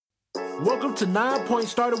Welcome to 9 Point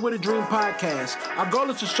Started With a Dream podcast. Our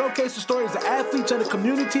goal is to showcase the stories of athletes and the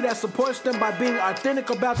community that supports them by being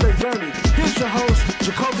authentic about their journey. Here's your host,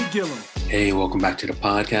 Jacoby Gillum. Hey, welcome back to the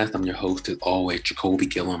podcast. I'm your host, as always, Jacoby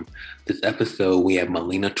Gillum. This episode, we have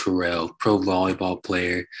Malina Terrell, pro volleyball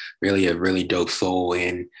player, really a really dope soul,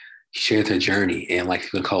 and she shares her journey and, like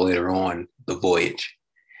she's going to call later on, the voyage.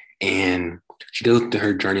 And she goes through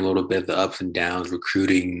her journey a little bit, the ups and downs,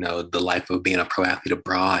 recruiting, the life of being a pro athlete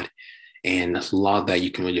abroad. And that's a lot that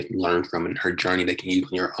you can really just learn from in her journey that you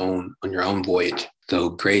can use on your own voyage. So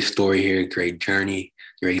great story here, great journey.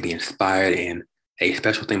 You're ready to be inspired. And a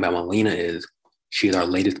special thing about Malina is she's our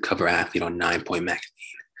latest cover athlete on 9 Point magazine.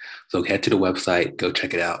 So head to the website, go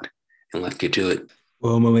check it out, and let's get to it.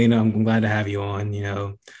 Well, Malina, I'm glad to have you on,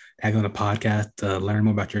 have you on the podcast to learn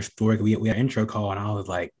more about your story. We had an intro call and I was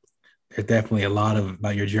like, there's definitely a lot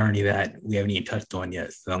about your journey that we haven't even touched on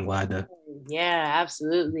yet. So I'm glad to. Yeah,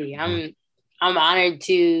 absolutely. I'm honored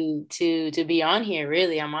to be on here.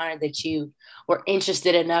 Really, I'm honored that you were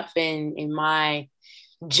interested enough in my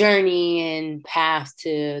journey and path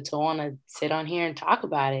to want to sit on here and talk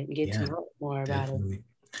about it and get to know more about it.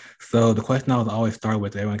 So the question I always start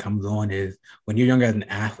with everyone comes on is, when you're younger as an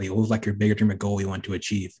athlete, what was like your bigger dream or goal you want to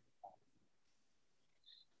achieve?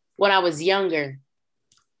 When I was younger.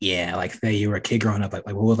 Yeah, like say you were a kid growing up, like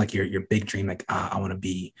what was like your big dream? Like, I want to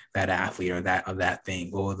be that athlete or that thing.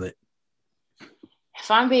 What was it? If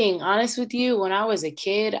I'm being honest with you, when I was a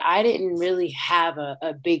kid, I didn't really have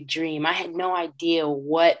a big dream. I had no idea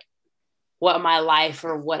what my life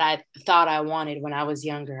or what I thought I wanted when I was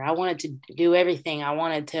younger. I wanted to do everything. I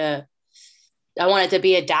wanted to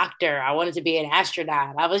be a doctor. I wanted to be an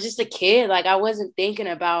astronaut. I was just a kid. Like, I wasn't thinking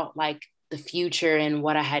about like the future and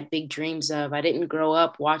what I had big dreams of. I didn't grow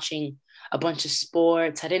up watching a bunch of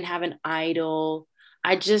sports. I didn't have an idol.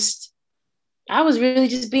 I was really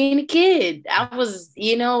just being a kid. I was,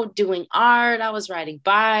 doing art. I was riding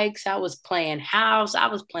bikes. I was playing house. I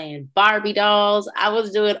was playing Barbie dolls. I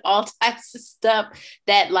was doing all types of stuff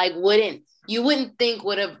that like you wouldn't think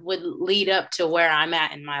would lead up to where I'm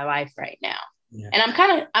at in my life right now. Yeah. And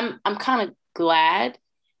I'm kind of glad,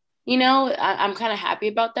 I'm kind of happy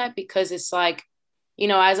about that, because it's like,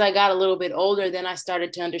 as I got a little bit older, then I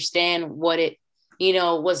started to understand what it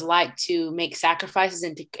was like to make sacrifices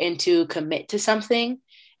and to commit to something.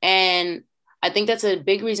 And I think that's a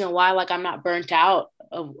big reason why, like, I'm not burnt out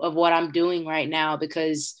of what I'm doing right now,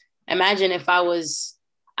 because imagine if I was,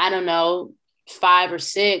 I don't know, 5 or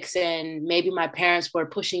 6 and maybe my parents were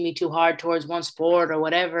pushing me too hard towards one sport or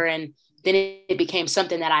whatever. And then it became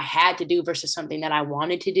something that I had to do versus something that I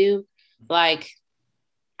wanted to do. Like,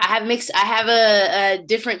 I have a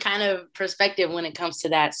different kind of perspective when it comes to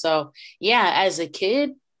that. So yeah, as a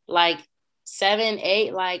kid, like 7,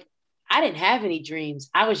 8, like I didn't have any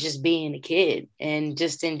dreams. I was just being a kid and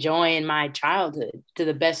just enjoying my childhood to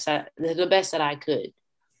the best that I could.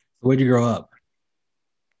 Where'd you grow up?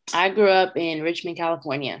 I grew up in Richmond,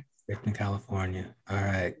 California. Richmond, California. All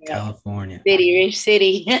right, yeah. California. Rich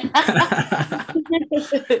city.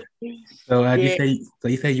 So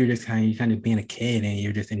you say you're just kind of being a kid and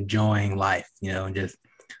you're just enjoying life, and just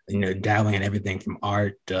dabbling in everything from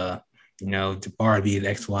art to Barbie to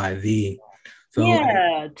XYZ. So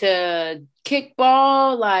to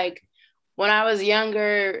kickball. Like when I was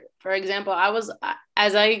younger, for example,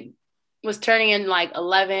 as I was turning in like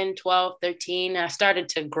 11, 12, 13, I started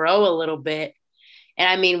to grow a little bit. And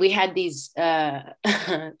I mean, we had these,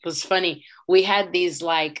 it was funny. We had these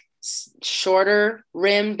like shorter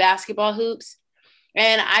rim basketball hoops.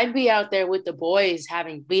 And I'd be out there with the boys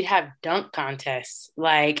we'd have dunk contests.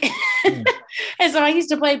 Like, and so I used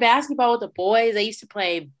to play basketball with the boys. I used to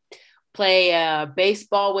play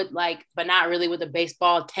baseball with but not really with a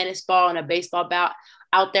baseball, tennis ball and a baseball bat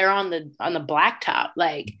out there on the blacktop.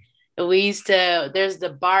 Like, there's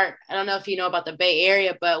the BART. I don't know if you know about the Bay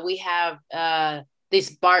Area, but we have, this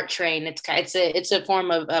BART train. It's a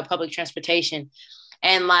form of public transportation.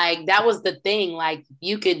 And like, that was the thing. Like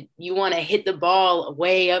you want to hit the ball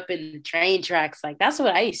way up in the train tracks. Like, that's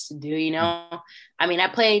what I used to do, I mean, I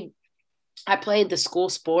played the school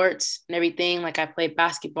sports and everything. Like I played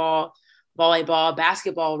basketball, volleyball.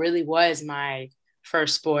 Basketball really was my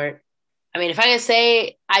first sport. I mean, if I could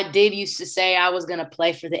say, I did used to say I was going to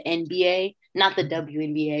play for the NBA, not the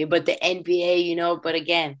WNBA, but the NBA, but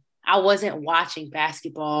again, I wasn't watching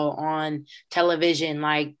basketball on television.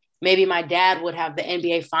 Like maybe my dad would have the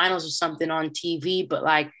NBA finals or something on TV, but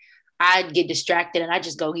like I'd get distracted and I'd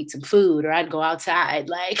just go eat some food or I'd go outside.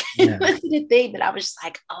 Like it wasn't the thing that I was just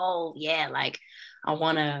like, oh yeah, like I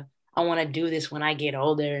want to do this when I get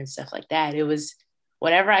older and stuff like that. It was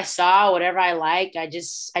whatever I saw, whatever I liked, I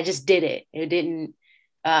just did it. It didn't,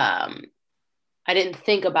 I didn't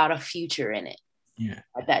think about a future in it. Yeah.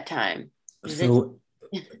 At that time. So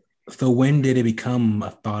when did it become a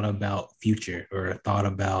thought about future, or a thought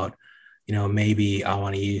about, maybe I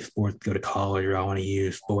want to use sports to go to college, or I want to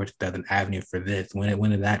use sports as an avenue for this? When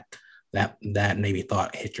did that maybe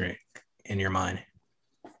thought hit in your mind?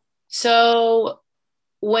 So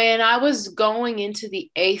when I was going into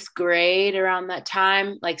the 8th grade, around that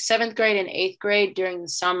time, like 7th grade and 8th grade, during the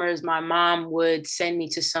summers, my mom would send me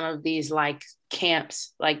to some of these like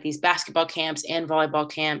camps, like these basketball camps and volleyball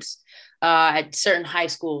camps at certain high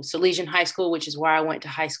schools. Salesian High School, which is where I went to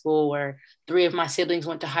high school, where 3 of my siblings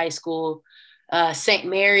went to high school. St.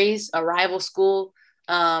 Mary's, a rival school.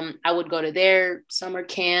 I would go to their summer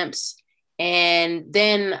camps. And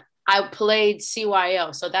then I played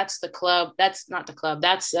CYL. So that's the club. That's not the club.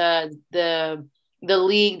 That's the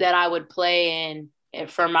league that I would play in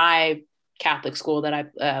for my Catholic school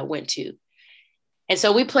that I went to. And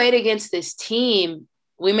so we played against this team.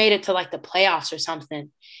 We made it to like the playoffs or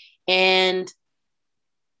something. And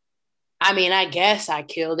I mean, I guess I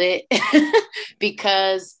killed it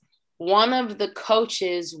because one of the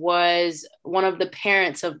coaches was one of the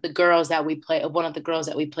parents of the girls that we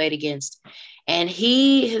played against. And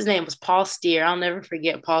his name was Paul Steer. I'll never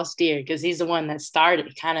forget Paul Steer because he's the one that started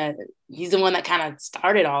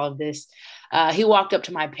all of this. He walked up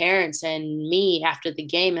to my parents and me after the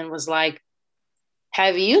game and was like,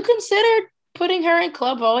 have you considered putting her in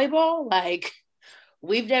club volleyball? Like,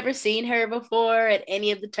 we've never seen her before at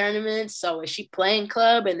any of the tournaments. So is she playing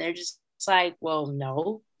club? And they're just like, well,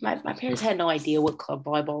 no. My parents had no idea what club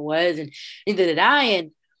volleyball was, and neither did I.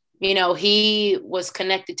 And, he was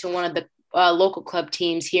connected to one of the local club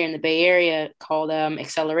teams here in the Bay Area called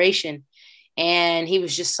Acceleration. And he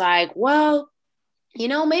was just like, well,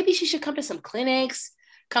 maybe she should come to some clinics,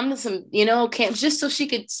 come to some, camps, just so she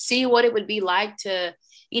could see what it would be like to,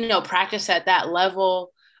 practice at that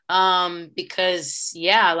level. Because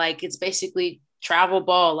like it's basically travel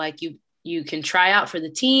ball. Like you can try out for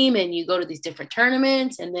the team and you go to these different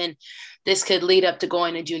tournaments, and then this could lead up to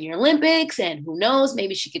going to Junior Olympics, and who knows,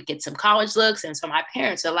 maybe she could get some college looks. And so my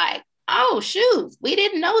parents are like, oh shoot, we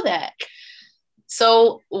didn't know that.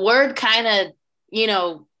 So word kind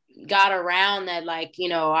of, got around that like,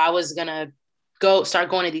 I was gonna start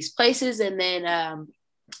going to these places. And then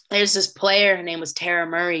there's this player, her name was Tara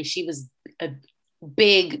Murray. She was a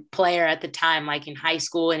big player at the time, like in high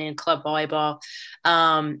school and in club volleyball.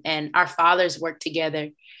 And our fathers worked together.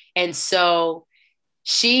 And so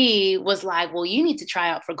she was like, well, you need to try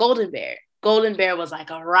out for Golden Bear. Golden Bear was like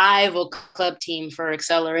a rival club team for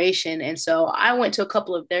Acceleration. And so I went to a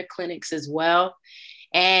couple of their clinics as well.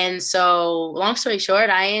 And so long story short,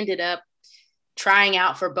 I ended up trying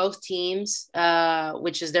out for both teams,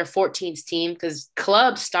 which is their 14s team, because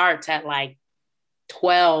club starts at like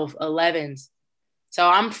 12, 11s. So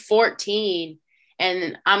I'm 14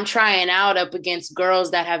 and I'm trying out up against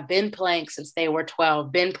girls that have been playing since they were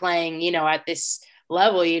 12, been playing, at this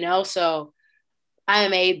level, So I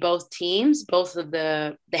made both teams,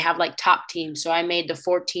 they have like top teams. So I made the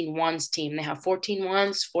 14-1s team. They have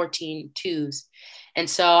 14-1s, 14-2s. And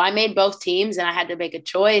so I made both teams and I had to make a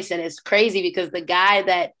choice. And it's crazy because the guy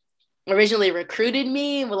that originally recruited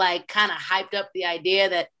me like kind of hyped up the idea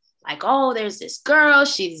that like, oh, there's this girl,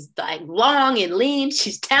 she's like long and lean,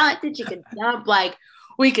 she's talented, she can jump, like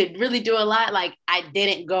we could really do a lot. Like I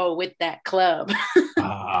didn't go with that club.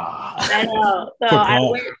 I know.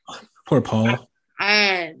 So poor Paul.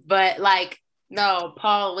 But like, no,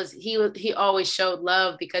 Paul he always showed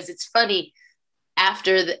love, because it's funny,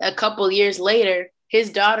 after a couple years later, his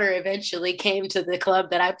daughter eventually came to the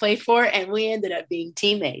club that I played for, and we ended up being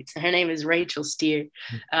teammates. Her name is Rachel Steer.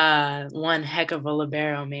 One heck of a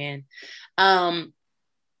libero, man.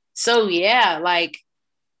 So yeah, like,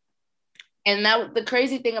 and the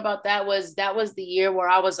crazy thing about that was the year where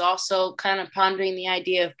I was also kind of pondering the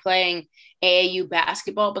idea of playing AAU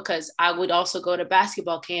basketball, because I would also go to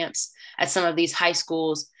basketball camps at some of these high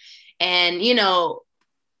schools. And,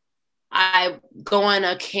 I go on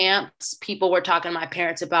a camps, people were talking to my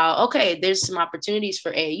parents about, okay, there's some opportunities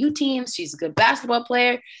for AAU teams. She's a good basketball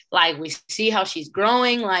player. Like, we see how she's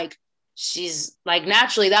growing. Like, she's like,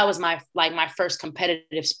 naturally, that was my first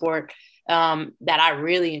competitive sport that I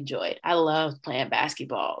really enjoyed. I loved playing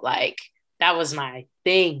basketball. Like, that was my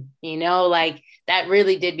thing, like that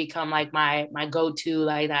really did become like my go-to.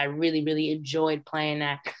 Like, I really, really enjoyed playing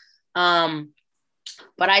that.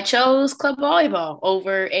 But I chose club volleyball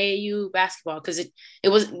over AAU basketball because it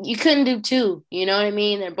was, you couldn't do two, you know what I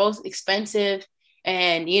mean? They're both expensive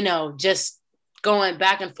and, just going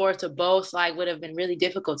back and forth to both like would have been really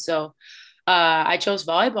difficult. So I chose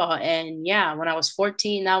volleyball. And yeah, when I was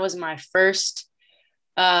 14, that was my first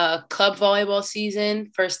club volleyball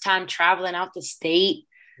season, first time traveling out the state,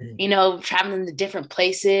 traveling to different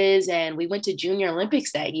places. And we went to Junior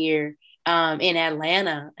Olympics that year in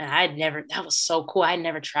Atlanta. And that was so cool. I'd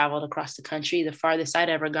never traveled across the country. The farthest I'd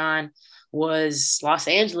ever gone was Los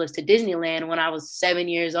Angeles to Disneyland when I was 7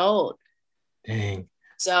 years old. Dang.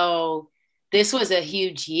 So this was a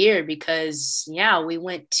huge year because, yeah, we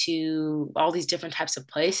went to all these different types of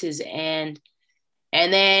places. And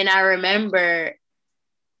then I remember,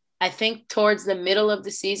 I think towards the middle of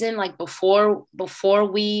the season, like before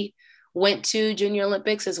we went to Junior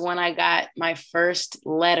Olympics is when I got my first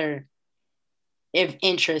letter of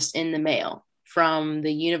interest in the mail from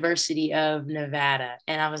the University of Nevada.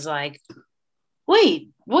 And I was like, wait,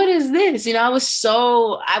 what is this? I was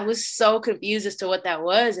so confused as to what that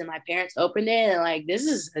was. And my parents opened it and like, this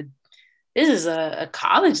is a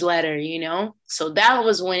college letter, So that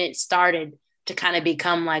was when it started to kind of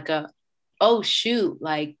become like oh shoot,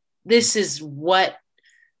 like this is what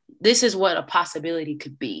a possibility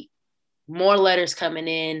could be. More letters coming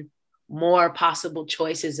in, more possible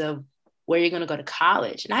choices of where you're going to go to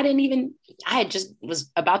college. And I just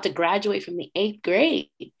was about to graduate from the 8th grade.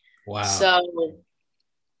 Wow. So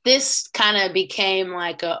this kind of became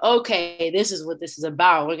like okay, this is what this is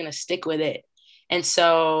about. We're going to stick with it. And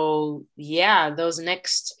so, yeah, those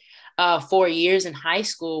next 4 years in high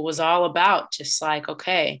school was all about just like,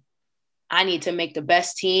 okay, I need to make the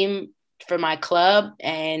best team for my club.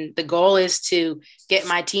 And the goal is to get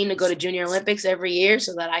my team to go to Junior Olympics every year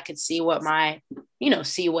so that I could see what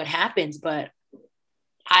see what happens. But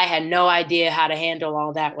I had no idea how to handle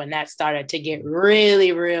all that when that started to get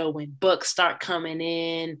really real, when books start coming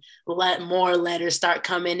in, let more letters start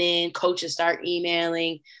coming in, coaches start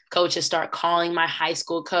emailing, coaches start calling my high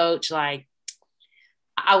school coach. Like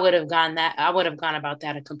I would have gone about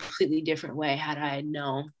that a completely different way had I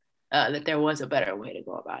known that there was a better way to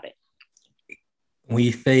go about it. When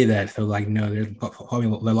you say that, so like, there's probably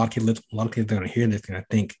a lot of kids are going to hear this and I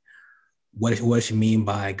think, what does she mean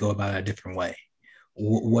by go about it a different way?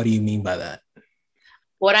 What do you mean by that?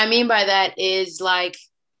 What I mean by that is like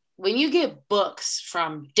when you get books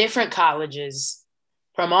from different colleges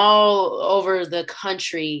from all over the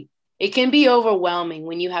country, it can be overwhelming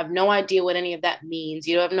when you have no idea what any of that means.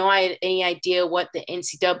 You have any idea what the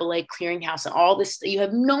NCAA clearinghouse and all this, you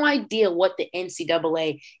have no idea what the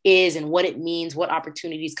NCAA is and what it means, what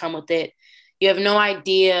opportunities come with it. You have no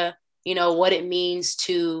idea, what it means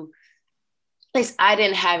to, at least I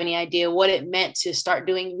didn't have any idea what it meant to start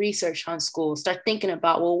doing research on school, start thinking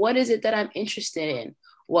about, well, what is it that I'm interested in?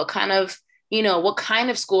 What kind of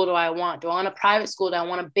school do I want? Do I want a private school? Do I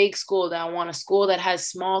want a big school? Do I want a school that has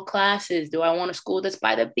small classes? Do I want a school that's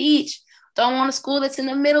by the beach? Do I want a school that's in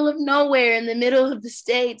the middle of nowhere, in the middle of the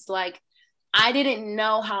States? Like, I didn't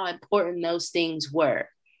know how important those things were.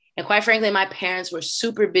 And quite frankly, my parents were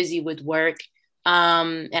super busy with work.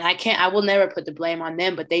 And I will never put the blame on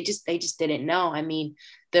them, but they just didn't know. I mean,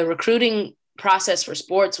 the recruiting process for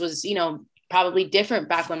sports was, probably different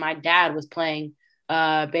back when my dad was playing.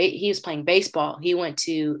 He was playing baseball. He went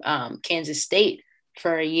to Kansas State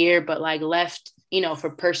for a year, but like left, for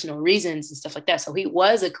personal reasons and stuff like that. So he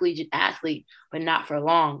was a collegiate athlete, but not for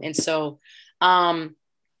long. And so I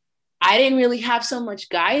didn't really have so much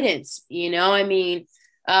guidance, I mean,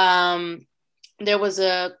 there was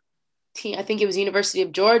a team, I think it was University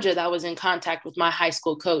of Georgia, that was in contact with my high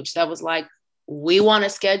school coach that was like, we want to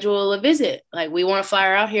schedule a visit. Like, we want to fly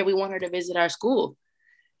her out here. We want her to visit our school.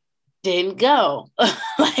 Didn't go.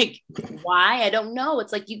 Like, why? I don't know.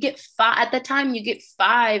 It's like you get 5 at the time, you get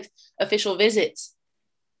 5 official visits.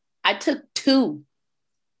 I took 2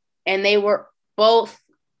 and they were both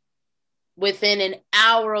within an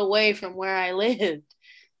hour away from where I lived.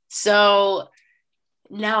 So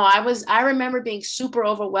no, I remember being super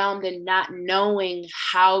overwhelmed and not knowing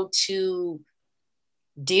how to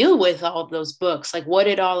deal with all of those books. Like, what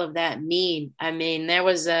did all of that mean? I mean, there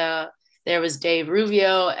was Dave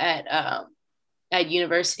Rubio at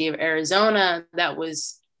University of Arizona that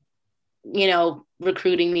was,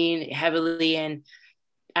 recruiting me heavily. And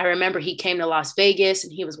I remember he came to Las Vegas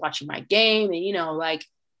and he was watching my game. And, like,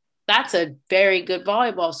 that's a very good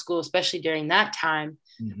volleyball school, especially during that time.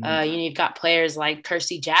 Mm-hmm. You've got players like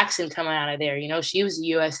Kirsty Jackson coming out of there. She was a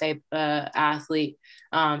USA athlete.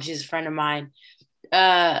 She's a friend of mine.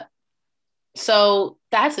 So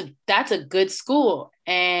that's a good school.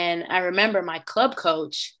 And I remember my club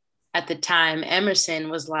coach at the time, Emerson,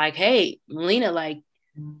 was like, hey, Malina, like,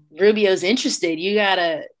 Rubio's interested. You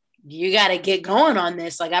gotta you got to get going on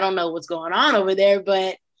this. Like, I don't know what's going on over there,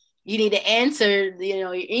 but you need to answer,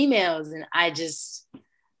 your emails. And I just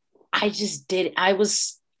did. I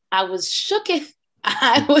was shooketh.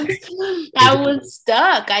 I was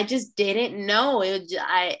stuck. I just didn't know.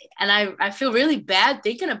 I feel really bad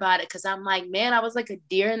thinking about it, because I'm like, man, I was like a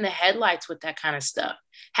deer in the headlights with that kind of stuff.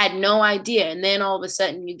 Had no idea. And then all of a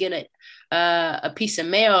sudden you get a piece of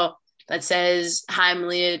mail that says, "Hi,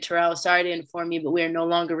 Malina Terrell, sorry to inform you, but we are no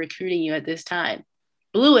longer recruiting you at this time."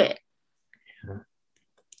 Blew it. Yeah.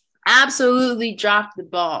 Absolutely dropped the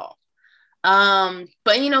ball.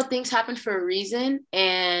 But things happen for a reason.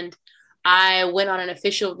 And I went on an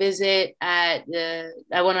official visit I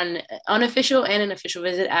went on an unofficial and an official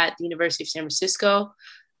visit at the University of San Francisco.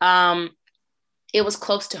 It was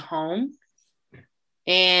close to home,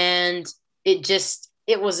 and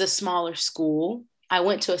it was a smaller school. I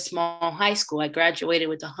went to a small high school. I graduated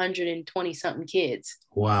with 120 something kids.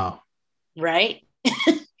 Wow. Right?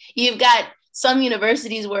 You've got some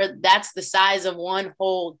universities where that's the size of one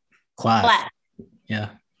whole class.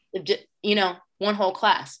 Yeah. One whole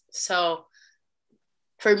class. So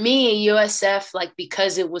for me, USF, like,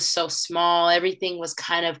 because it was so small, everything was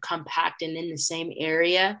kind of compact and in the same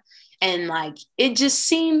area. And like, it just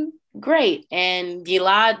seemed great. And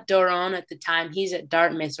Gilad Doron at the time, he's at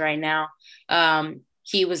Dartmouth right now.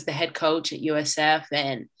 He was the head coach at USF,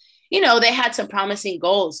 and, they had some promising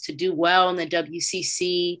goals to do well in the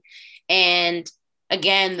WCC. And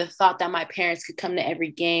again, the thought that my parents could come to every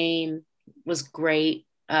game was great.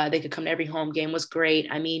 They could come to every home game was great.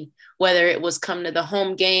 I mean, whether it was come to the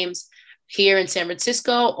home games here in San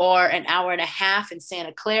Francisco, or an hour and a half in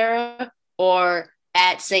Santa Clara, or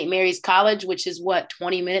at St. Mary's College, which is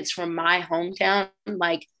 20 minutes from my hometown.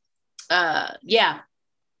 Like,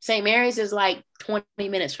 St. Mary's is like 20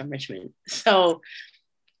 minutes from Richmond. So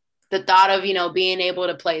the thought of, being able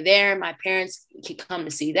to play there, my parents could come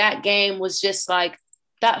to see that game, was just like,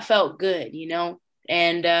 that felt good,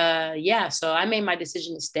 And so I made my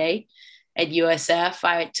decision to stay at USF.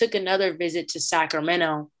 I took another visit to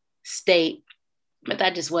Sacramento State, but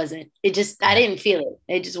that just wasn't, I didn't feel it.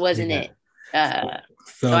 It just wasn't it.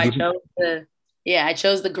 So I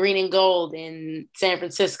chose the green and gold in San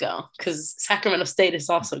Francisco, because Sacramento State is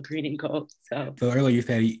also green and gold. So earlier you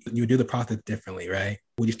said you do the process differently, right?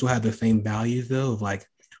 Would you still have the same values though, of like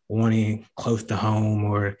wanting close to home,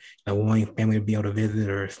 or wanting family to be able to visit,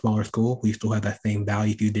 or a smaller school? Would you still have that same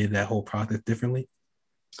value if you did that whole process differently?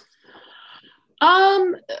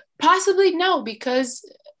 Possibly no, because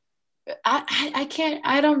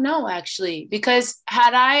I don't know, actually, because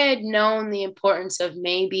had I had known the importance of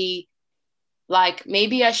maybe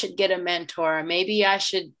I should get a mentor, maybe I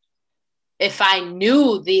should, if I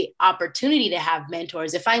knew the opportunity to have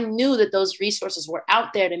mentors, if I knew that those resources were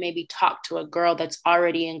out there to maybe talk to a girl that's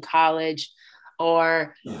already in college,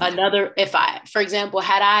 or for example,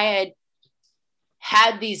 had I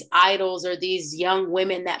had these idols or these young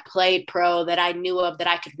women that played pro that I knew of, that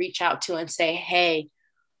I could reach out to and say, hey,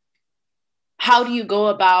 how do you go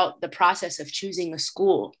about the process of choosing a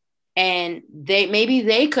school? And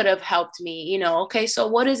they could have helped me, okay, so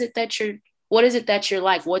what is it that you're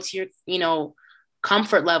like? What's your,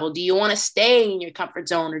 comfort level? Do you want to stay in your comfort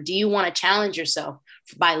zone, or do you want to challenge yourself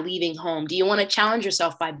by leaving home? Do you want to challenge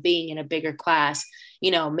yourself by being in a bigger class?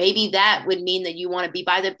 Maybe that would mean that you want to be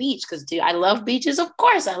by the beach, because I love beaches. Of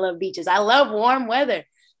course I love beaches. I love warm weather.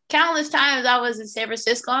 Countless times I was in San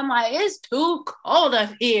Francisco, I'm like, it's too cold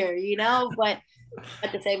up here, but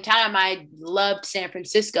at the same time, I loved San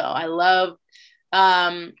Francisco. I love,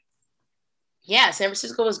 San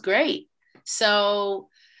Francisco was great. So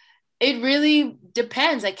it really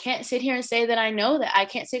depends. I can't sit here and say that I know that. I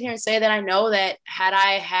can't sit here and say that I know that had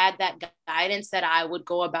I had that guidance, that I would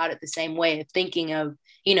go about it the same way of thinking of,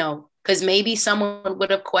 because maybe someone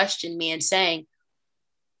would have questioned me and saying,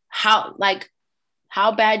 how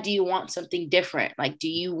bad do you want something different? Like, do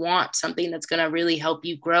you want something that's going to really help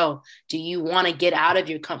you grow? Do you want to get out of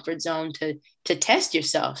your comfort zone to test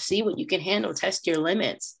yourself, see what you can handle, test your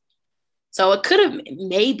limits? So it could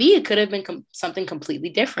have been something completely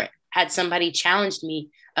different had somebody challenged me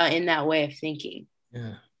in that way of thinking.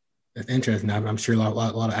 Yeah, that's interesting. I'm sure a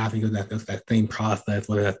lot of athletes go that same process,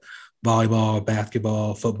 whether that's volleyball,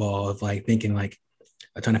 basketball, football, of like thinking like,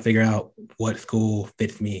 trying to figure out what school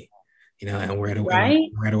fits me. And where do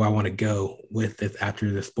I want to go with this after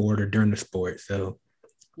the sport or during the sport? So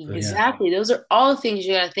exactly. Yeah. Those are all the things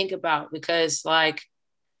you got to think about, because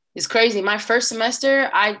it's crazy. My first semester,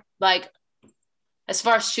 as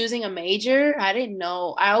far as choosing a major, I didn't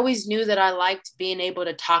know. I always knew that I liked being able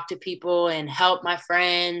to talk to people and help my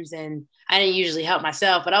friends. And I didn't usually help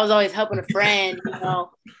myself, but I was always helping a friend,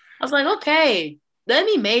 I was like, okay, let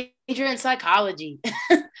me major in psychology.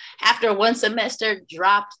 After one semester,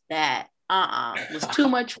 dropped that. Was too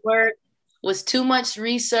much work, was too much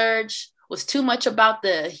research, was too much about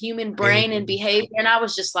the human brain and behavior. And I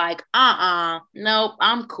was just like, nope,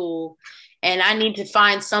 I'm cool. And I need to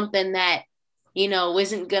find something that,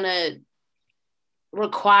 isn't gonna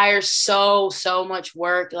require so much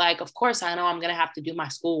work. Like, of course, I know I'm gonna have to do my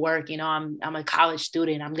schoolwork. I'm a college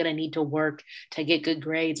student. I'm gonna need to work to get good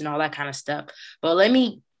grades and all that kind of stuff. But let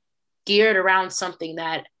me gear it around something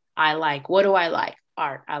that I like. What do I like?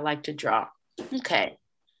 Art. I like to draw. Okay.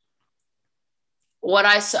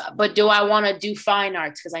 But do I want to do fine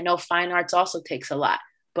arts? Because I know fine arts also takes a lot,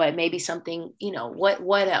 but maybe something,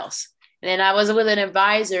 what else? And then I was with an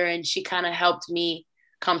advisor and she kind of helped me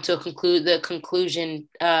come to the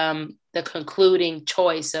concluding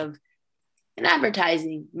choice of an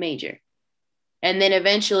advertising major. And then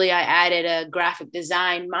eventually I added a graphic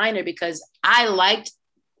design minor because I liked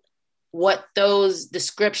what those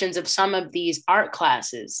descriptions of some of these art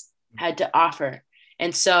classes had to offer.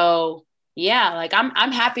 And so, yeah, like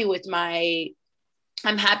I'm happy with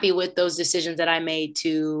those decisions that I made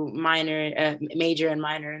to major and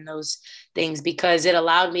minor in those things, because it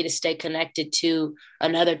allowed me to stay connected to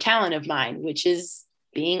another talent of mine, which is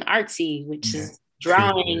being artsy, which is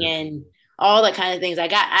drawing and all that kind of things.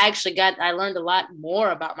 I learned a lot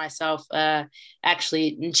more about myself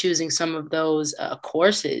actually in choosing some of those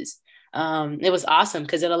courses. It was awesome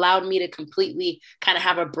because it allowed me to completely kind of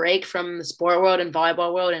have a break from the sport world and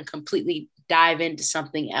volleyball world and completely dive into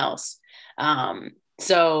something else.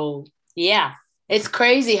 So yeah, it's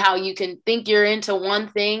crazy how you can think you're into one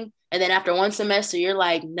thing and then after one semester you're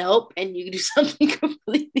like, nope, and you do something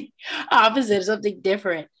completely opposite, something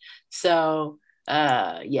different. So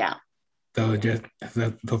yeah. So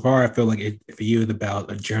so far, I feel like for you, it's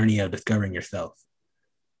about a journey of discovering yourself.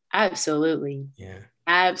 Absolutely. Yeah.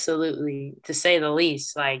 Absolutely, to say the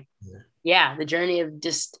least. Like, yeah, the journey of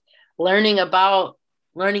just learning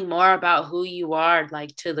more about who you are,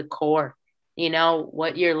 like to the core,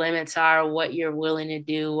 what your limits are, what you're willing to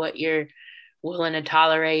do, what you're willing to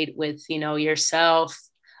tolerate with, yourself,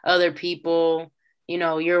 other people,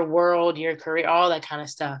 your world, your career, all that kind of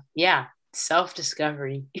stuff. Yeah.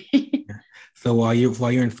 Self-discovery. So while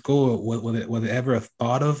you're in school, was it ever a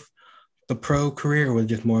thought of the pro career, or was it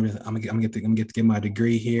just more of I'm gonna get my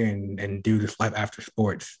degree here and do this life after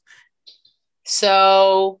sports?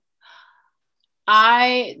 So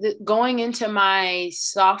going into my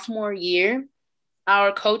sophomore year,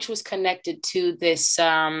 our coach was connected to this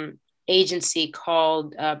agency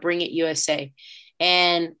called Bring It USA.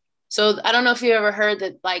 And so I don't know if you ever heard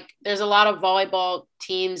that, like, there's a lot of volleyball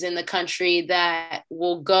teams in the country that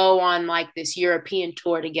will go on like this European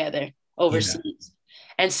tour together overseas. Yeah.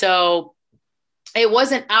 And so it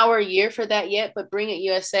wasn't our year for that yet, but Bring It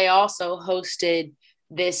USA also hosted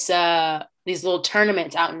these little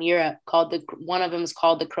tournaments out in Europe one of them is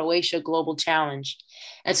called the Croatia Global Challenge.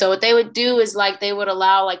 And so what they would do is like, they would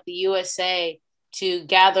allow like the USA to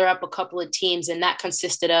gather up a couple of teams, and that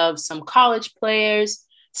consisted of some college players,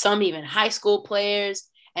 some even high school players.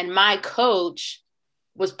 And my coach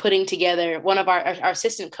was putting together, one of our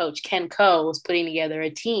assistant coach, Ken Coe, was putting together a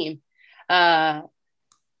team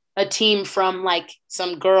from like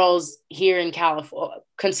some girls here in California,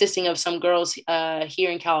 consisting of some girls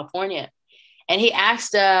here in California. And he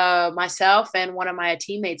asked myself and one of my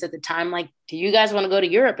teammates at the time, like, do you guys want to go to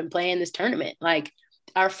Europe and play in this tournament? Like,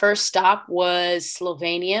 our first stop was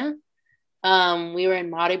Slovenia. We were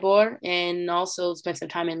in Maribor and also spent some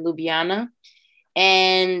time in Ljubljana.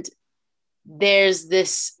 And there's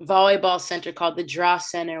this volleyball center called the Draw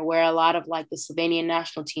Center, where a lot of like the Slovenian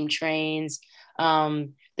national team trains.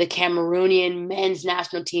 The Cameroonian men's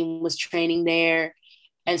national team was training there.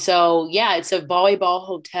 And so, yeah, it's a volleyball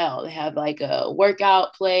hotel. They have like a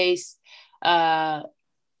workout place.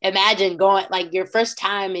 Imagine going like your first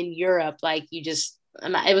time in Europe, like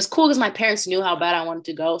it was cool because my parents knew how bad I wanted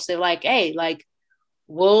to go. So they're like, hey, like,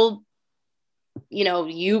 we'll,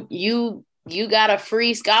 you got a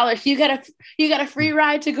free scholarship. You got a free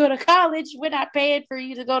ride to go to college. We're not paying for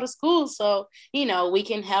you to go to school. So, we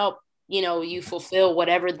can help, you fulfill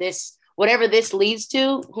whatever this leads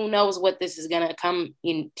to. Who knows what this is going to come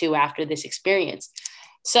into after this experience.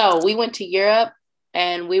 So we went to Europe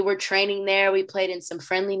and we were training there. We played in some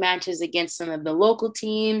friendly matches against some of the local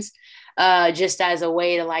teams, just as a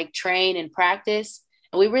way to like train and practice.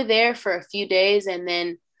 And we were there for a few days, and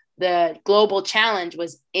then the global challenge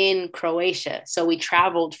was in Croatia. So we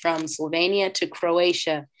traveled from Slovenia to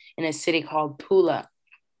Croatia in a city called Pula.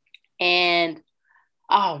 And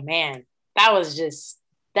oh man, that was just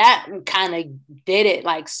that kind of did it,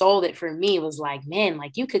 like sold it for me. It was like, man,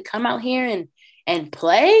 like you could come out here and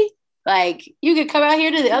play. Like you could come out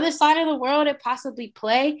here to the other side of the world and possibly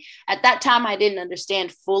play. At that time, I didn't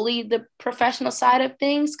understand fully the professional side of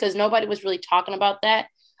things because nobody was really talking about that.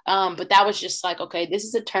 But that was just like, okay, this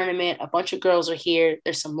is a tournament. A bunch of girls are here.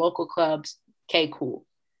 There's some local clubs. Okay, cool.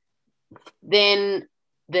 Then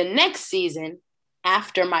the next season,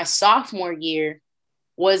 after my sophomore year,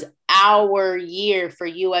 was our year for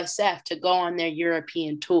USF to go on their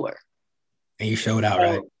European tour. And you showed out,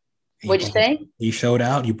 right? What'd you say? You showed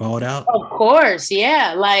out, you balled out? Of course,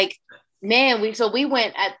 yeah. Like, man, we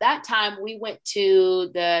went at that time, we went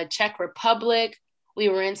to the Czech Republic, we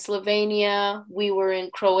were in Slovenia, we were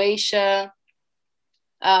in Croatia,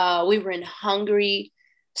 we were in Hungary.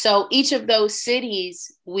 So each of those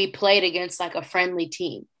cities we played against like a friendly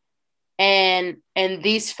team. And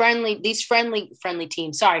these friendly games.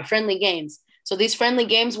 So these friendly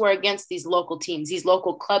games were against these local teams, these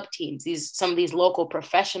local club teams, some of these local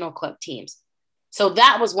professional club teams. So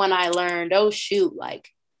that was when I learned, oh shoot, like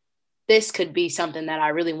this could be something that I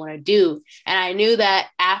really want to do. And I knew that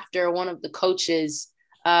after one of the coaches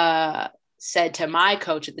said to my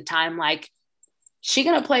coach at the time, like, she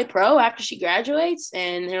gonna play pro after she graduates?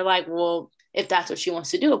 And they're like, well, if that's what she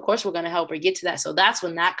wants to do, of course, we're going to help her get to that. So that's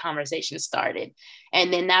when that conversation started.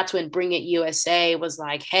 And then that's when Bring It USA was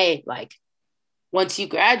like, hey, like once you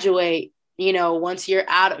graduate, you know, once you're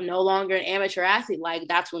out, no longer an amateur athlete, like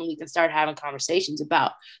that's when we can start having conversations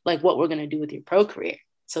about like what we're going to do with your pro career.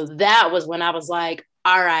 So that was when I was like,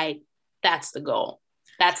 all right, that's the goal.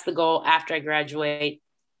 That's the goal after I graduate,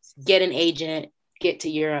 get an agent, get to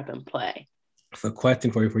Europe and play. So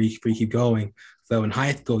question for you before you keep going. So in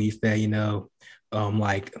high school, you said, you know,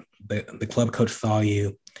 like the club coach saw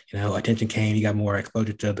you, you know, attention came, you got more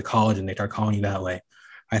exposure to the college and they start calling you that way.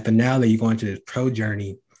 All right, so now that you're going to this pro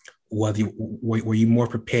journey, were you more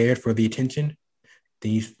prepared for the attention?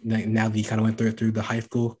 Now that you kind of went through the high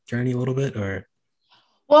school journey a little bit, or?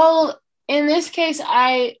 Well, in this case,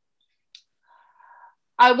 I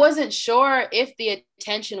wasn't sure if the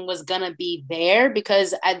attention was going to be there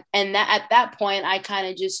because at that point, I kind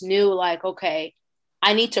of just knew like, okay,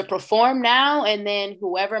 I need to perform now. And then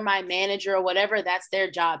whoever my manager or whatever, that's their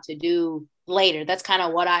job to do later. That's kind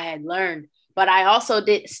of what I had learned. But I also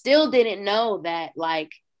still didn't know that,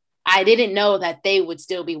 like, I didn't know that they would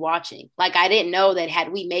still be watching. Like, I didn't know that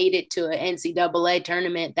had we made it to an NCAA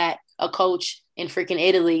tournament that a coach in freaking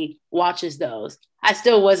Italy watches those. I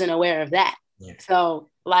still wasn't aware of that. Yeah. So,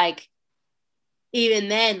 like, even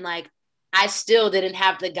then, like, I still didn't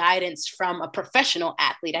have the guidance from a professional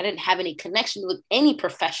athlete. I didn't have any connection with any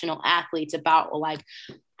professional athletes about, like,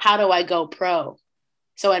 how do I go pro?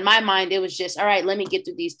 So in my mind, it was just, all right, let me get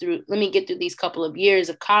through these couple of years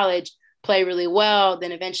of college, play really well,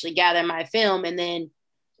 then eventually gather my film. And then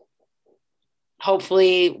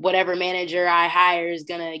hopefully whatever manager I hire is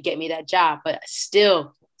going to get me that job. But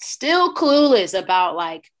still clueless about,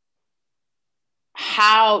 like,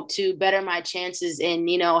 how to better my chances in,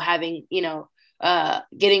 you know, having, you know,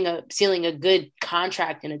 sealing a good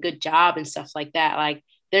contract and a good job and stuff like that. Like,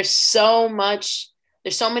 there's so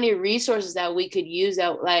many resources that we could use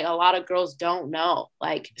that, like, a lot of girls don't know,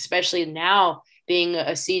 like, especially now being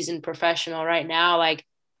a seasoned professional right now. Like,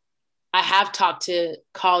 I have talked to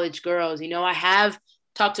college girls, you know, I have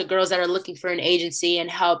talked to girls that are looking for an agency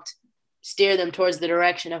and helped steer them towards the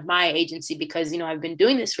direction of my agency because, you know, I've been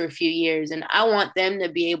doing this for a few years and I want them to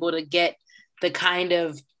be able to get the kind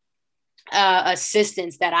of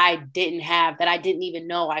assistance that I didn't have, that I didn't even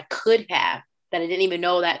know I could have, that I didn't even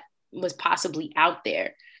know that was possibly out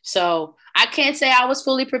there. So I can't say I was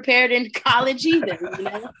fully prepared in college either, you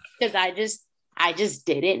know, because I just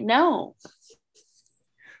didn't know.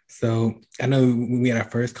 So I know when we had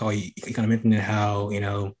our first call, you kind of mentioned how, you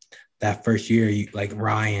know, that first year, you like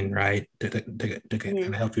Ryan, right, to kind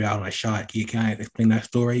of help you out on a shot. Can you kind of explain that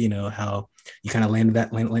story? You know, how you kind of landed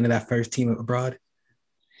that first team abroad?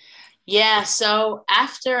 Yeah. So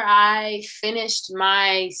after I finished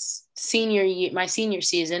my senior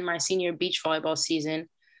season, my senior beach volleyball season,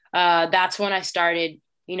 that's when I started,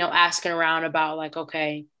 you know, asking around about, like,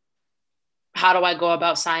 okay, how do I go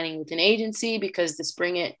about signing with an agency? Because the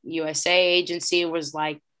Bring It USA agency was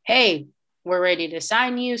like, hey, we're ready to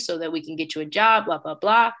sign you so that we can get you a job, blah, blah,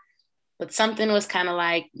 blah. But something was kind of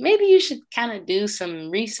like, maybe you should kind of do some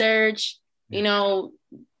research, you know,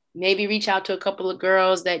 maybe reach out to a couple of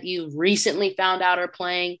girls that you recently found out are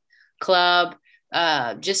playing club,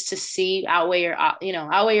 just to see, outweigh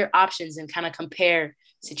your options and kind of compare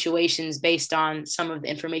situations based on some of the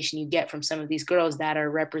information you get from some of these girls that are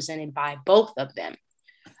represented by both of them.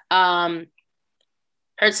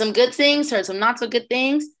 Heard some good things, heard some not so good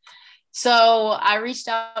things. So I reached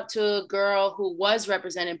out to a girl who was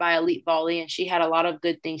represented by Elite Volley, and she had a lot of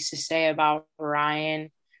good things to say about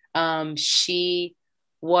Ryan. She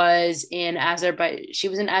was in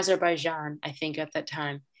Azerbaijan, I think, at that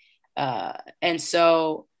time. And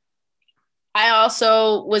so I was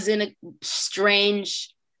also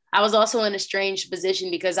in a strange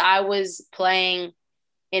position because I was playing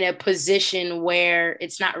in a position where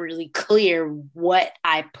it's not really clear what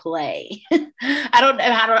I play. I don't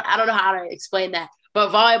know how to explain that,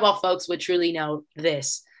 but volleyball folks would truly know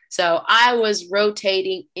this. So I was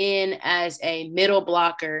rotating in as a middle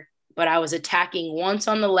blocker, but I was attacking once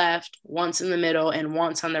on the left, once in the middle, and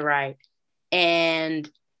once on the right. And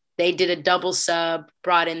they did a double sub,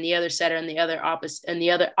 brought in the other setter and the other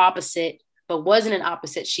opposite, but wasn't an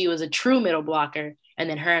opposite. She was a true middle blocker. And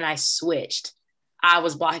then her and I switched. I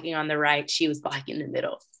was blocking on the right. She was blocking in the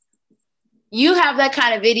middle. You have that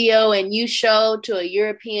kind of video and you show to a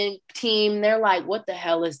European team, they're like, what the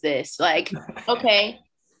hell is this? Like, okay,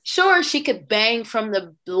 sure, she could bang from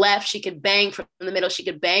the left. She could bang from the middle. She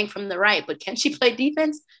could bang from the right. But can she play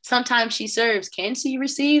defense? Sometimes she serves. Can she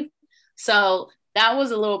receive? So that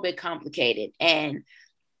was a little bit complicated. And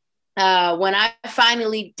when I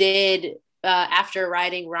finally did, after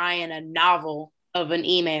writing Ryan a novel of an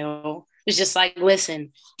email, it's just like,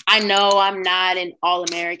 listen, I know I'm not an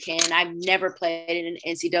All-American. I've never played in an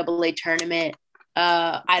NCAA tournament.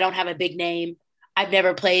 I don't have a big name. I've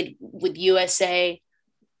never played with USA,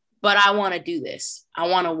 but I want to do this. I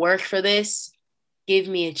want to work for this. Give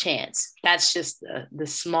me a chance. That's just the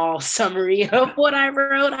small summary of what I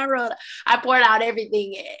wrote. I poured out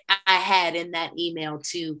everything I had in that email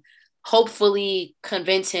to hopefully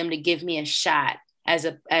convince him to give me a shot as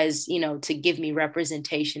you know, to give me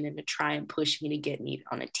representation and to try and push me to get me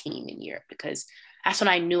on a team in Europe, because that's when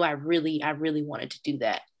I knew I really wanted to do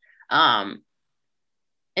that. And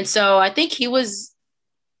so I think he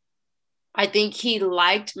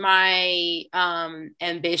liked my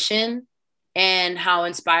ambition and how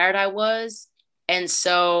inspired I was. And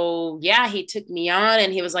so, yeah, he took me on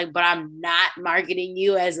and he was like, but I'm not marketing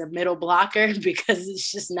you as a middle blocker because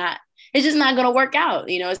it's just not going to work out.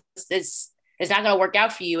 You know, it's not going to work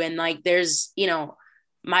out for you. And like, there's, you know,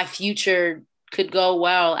 my future could go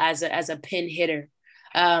well as a pin hitter.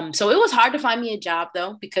 So it was hard to find me a job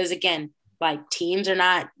though, because again, like teams are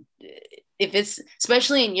not, if it's,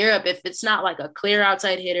 especially in Europe, if it's not like a clear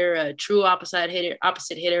outside hitter, a true opposite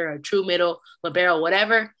hitter, a true middle libero,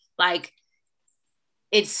 whatever, like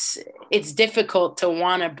it's difficult to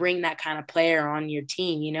want to bring that kind of player on your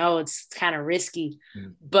team. You know, it's kind of risky,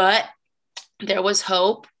 but there was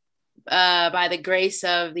hope. By the grace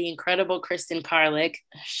of the incredible Kristen Karlik.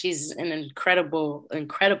 She's an incredible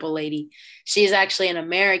lady. She's actually an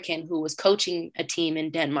American who was coaching a team in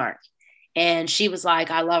Denmark. And she was like,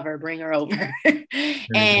 I love her, bring her over.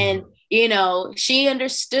 And, you know, she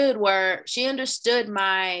understood my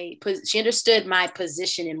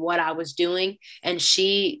position in what I was doing. And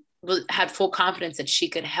she had full confidence that she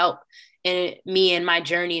could help in me and my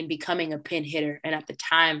journey in becoming a pin hitter. And at the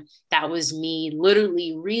time, that was me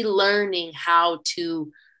literally relearning how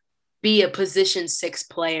to be a position 6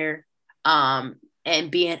 player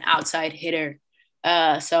and be an outside hitter.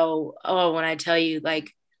 So when I tell you,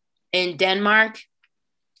 like in Denmark,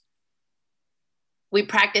 we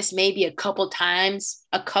practice maybe a couple times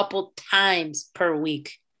per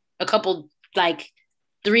week, like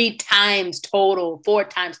 3 times total, 4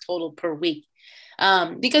 times total per week.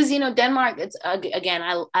 Because, you know, Denmark, it's again,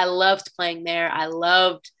 I loved playing there. I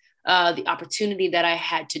loved the opportunity that I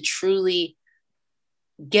had to truly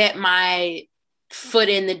get my foot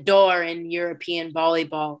in the door in European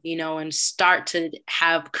volleyball, you know, and start to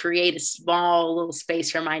create a small little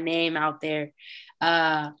space for my name out there.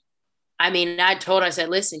 I mean, I said,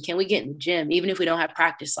 listen, can we get in the gym? Even if we don't have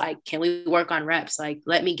practice, like, can we work on reps? Like,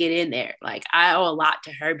 let me get in there. Like, I owe a lot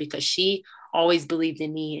to her because she always believed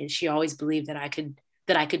in me and she always believed that I could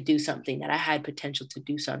do something, that I had potential to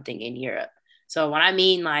do something in Europe. So when I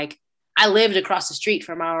mean, like, I lived across the street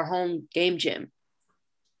from our home game gym.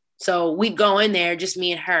 So we'd go in there, just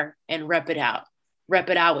me and her, and rep it out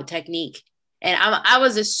with technique. And I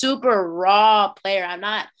was a super raw player. I'm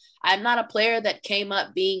not a player that came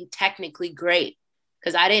up being technically great,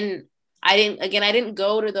 because I didn't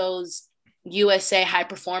go to those USA high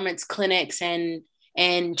performance clinics and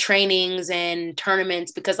trainings and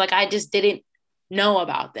tournaments because, like, I just didn't know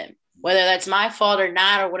about them. Whether that's my fault or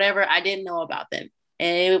not or whatever, I didn't know about them.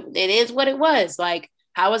 And it is what it was. Like,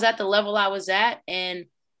 I was at the level I was at, and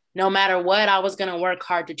no matter what, I was going to work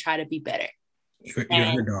hard to try to be better. You're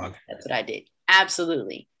underdog. That's what I did.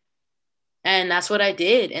 Absolutely. And that's what I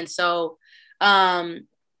did. And so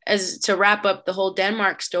as to wrap up the whole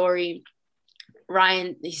Denmark story,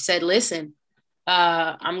 Ryan, he said, listen,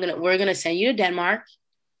 we're going to send you to Denmark.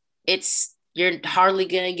 You're hardly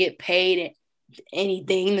going to get paid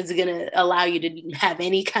anything that's going to allow you to have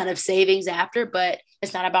any kind of savings after, but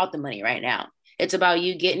it's not about the money right now. It's about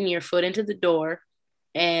you getting your foot into the door.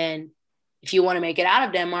 And if you want to make it out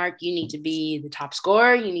of Denmark, you need to be the top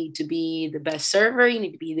scorer. You need to be the best server. You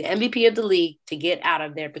need to be the MVP of the league to get out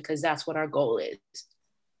of there, because that's what our goal is.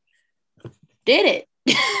 Did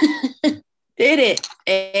it. Did it.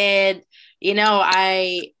 And,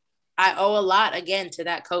 I owe a lot, again, to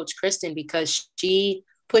that coach, Kristen, because she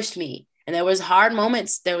pushed me. And there was hard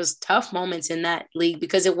moments. There was tough moments in that league,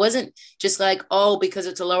 because it wasn't just like, oh, because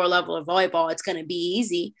it's a lower level of volleyball, it's going to be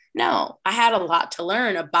easy. No, I had a lot to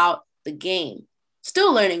learn about the game.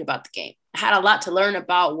 Still learning about the game. I had a lot to learn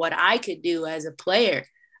about what I could do as a player.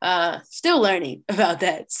 Still learning about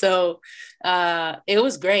that. So it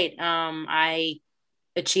was great. I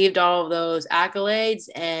achieved all of those accolades,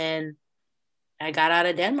 and I got out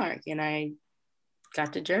of Denmark, and I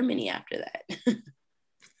got to Germany after that.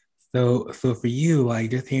 So for you, like,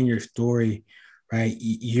 just hearing your story, right?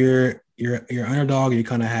 You're underdog, and you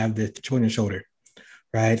kind of have this chip on your shoulder,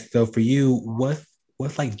 right? So for you,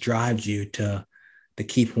 what's like drives you to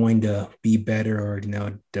keep wanting to be better, or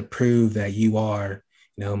to prove that you are,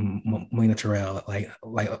 Malina Terrell?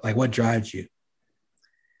 Like what drives you?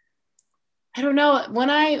 I don't know. When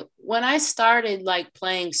I started like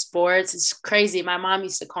playing sports, it's crazy. My mom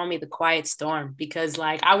used to call me the quiet storm, because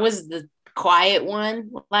like I was the quiet one,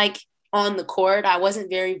 like on the court. I wasn't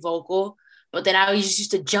very vocal, but then I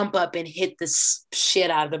used to jump up and hit the shit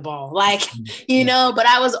out of the ball, like, but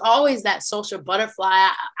I was always that social butterfly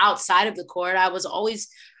outside of the court. I was always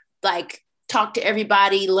like, talked to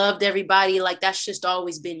everybody, loved everybody. Like, that's just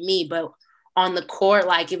always been me. But on the court,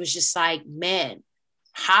 like, it was just like, man,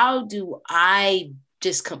 how do I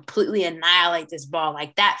just completely annihilate this ball?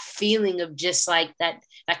 Like, that feeling of just like that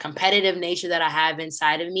competitive nature that I have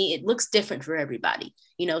inside of me, it looks different for everybody.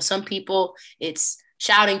 Some people, it's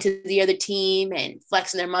shouting to the other team and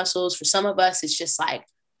flexing their muscles. For some of us, it's just like,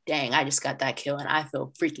 dang, I just got that kill and I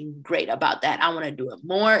feel freaking great about that. I want to do it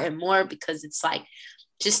more and more, because it's like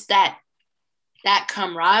just that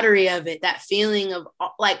camaraderie of it, that feeling of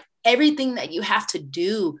like everything that you have to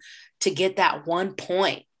do to get that 1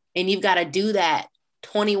 point. And you've got to do that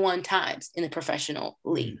 21 times in the professional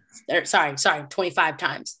league. Sorry, 25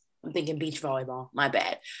 times. I'm thinking beach volleyball, my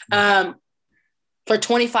bad. For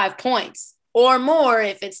 25 points or more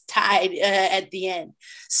if it's tied at the end.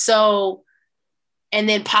 So, and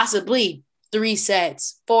then possibly 3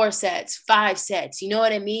 sets, 4 sets, 5 sets. You know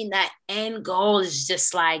what I mean? That end goal is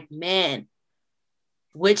just like, man,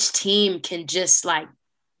 which team can just like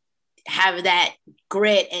have that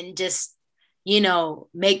grit and just,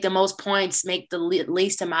 make the most points, make the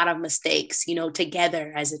least amount of mistakes,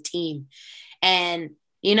 together as a team. And,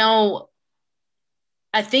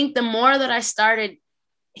 I think the more that I started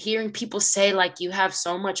hearing people say, like, you have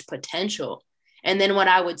so much potential. And then when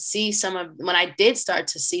I did start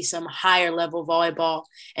to see some higher level volleyball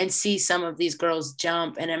and see some of these girls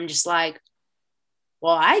jump, and I'm just like,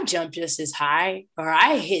 well, I jump just as high, or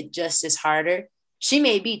I hit just as harder. She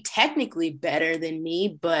may be technically better than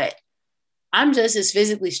me, but I'm just as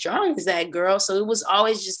physically strong as that girl. So it was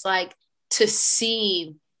always just like to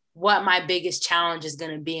see what my biggest challenge is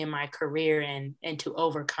going to be in my career and to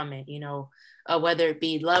overcome it, whether it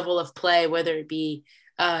be level of play, whether it be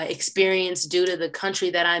experience due to the country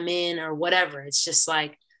that I'm in or whatever. It's just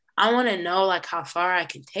like, I want to know like how far I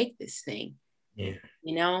can take this thing. Yeah.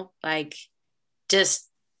 Like just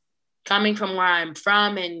coming from where I'm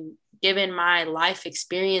from and given my life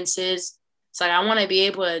experiences, it's like, I want to be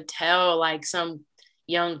able to tell like some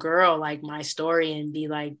young girl like my story and be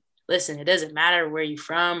like, listen, it doesn't matter where you're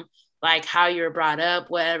from, like how you're brought up,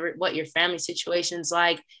 what your family situation's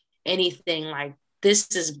like, anything, like this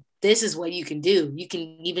is what you can do. You can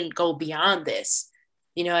even go beyond this.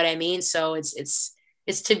 You know what I mean? So it's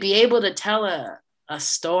to be able to tell a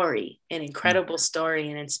story, an incredible story,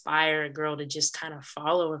 and inspire a girl to just kind of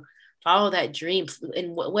follow that dream,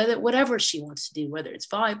 and whatever she wants to do, whether it's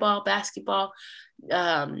volleyball, basketball,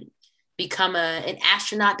 become an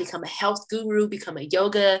astronaut, become a health guru, become a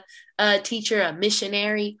yoga teacher, a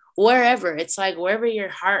missionary, wherever. It's like whatever your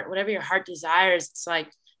heart desires, it's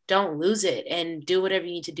like, don't lose it and do whatever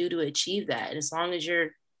you need to do to achieve that. And as long as you're,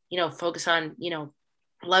 focused on,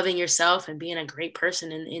 loving yourself and being a great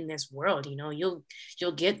person in this world,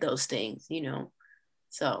 you'll get those things,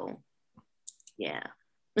 so yeah.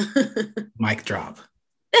 Mic drop.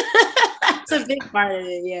 That's a big part of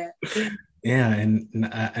it. Yeah. Yeah, and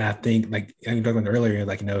I think like you talked about earlier,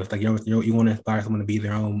 like it's like you want to inspire someone to be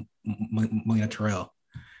their own Malina Terrell,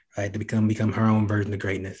 right? To become her own version of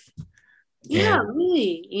greatness. Yeah,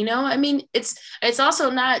 really. I mean, it's also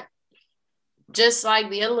not just like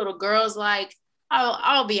the other little girls. Like,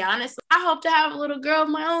 I'll be honest, I hope to have a little girl of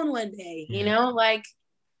my own one day. Like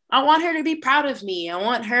I want her to be proud of me. I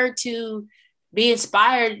want her to be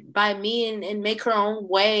inspired by me and make her own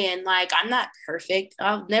way. And like, I'm not perfect.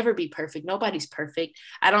 I'll never be perfect. Nobody's perfect.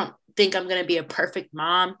 I don't think I'm going to be a perfect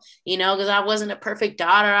mom, because I wasn't a perfect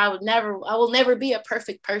daughter. I will never be a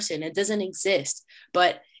perfect person. It doesn't exist.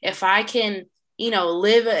 But if I can,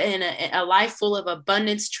 live in a life full of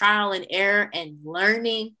abundance, trial and error, and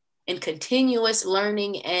learning and continuous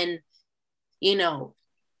learning, and,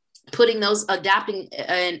 putting those adapting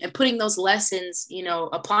and putting those lessons,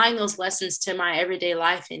 applying those lessons to my everyday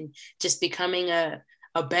life, and just becoming a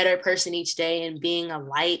better person each day, and being a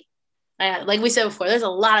light. Like we said before, there's a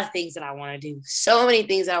lot of things that I want to do. So many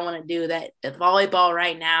things that I want to do, that the volleyball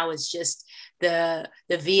right now is just the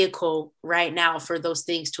vehicle right now for those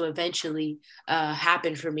things to eventually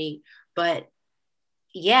happen for me. But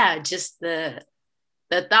yeah, just the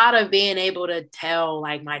thought of being able to tell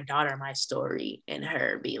like my daughter my story, and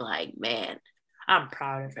her be like, man, I'm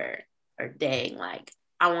proud of her, or dang, like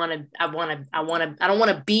I don't want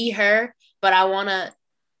to be her, but I want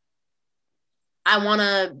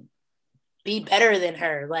to be better than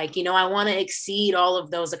her. Like, I want to exceed all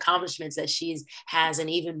of those accomplishments that she's has, and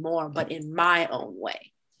even more, but in my own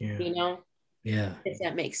way. Yeah. Yeah. If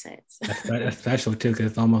that makes sense. That's special too, because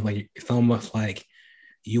it's almost like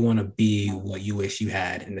you want to be what you wish you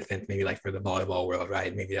had, in the sense, maybe like for the volleyball world,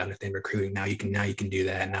 right? Maybe I understand recruiting. Now you can do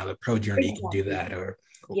that. Now the pro journey, you can do that, or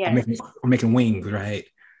making wings, right?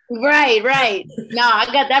 Right. No, I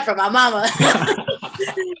got that from my mama.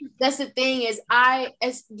 That's the thing is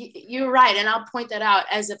you're right. And I'll point that out,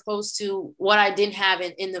 as opposed to what I didn't have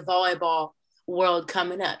in the volleyball world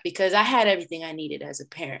coming up, because I had everything I needed as a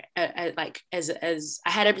parent. As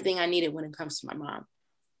I had everything I needed when it comes to my mom,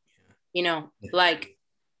 like,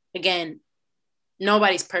 again,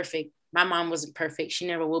 nobody's perfect. My mom wasn't perfect. She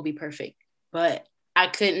never will be perfect, but I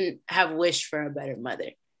couldn't have wished for a better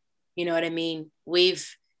mother. You know what I mean?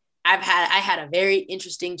 I had a very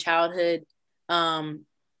interesting childhood. And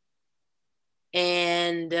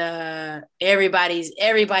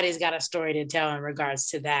everybody's got a story to tell in regards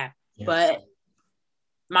to that. Yeah. But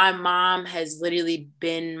my mom has literally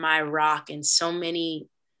been my rock in so many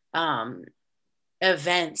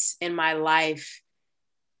events in my life,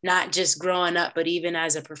 not just growing up, but even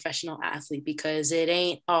as a professional athlete, because it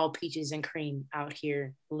ain't all peaches and cream out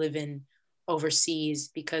here living overseas.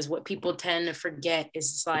 Because what people tend to forget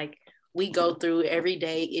is it's like we go through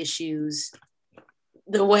everyday issues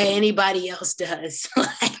the way anybody else does.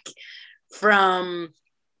 Like from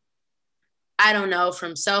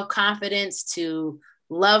self-confidence to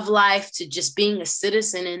love life to just being a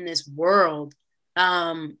citizen in this world.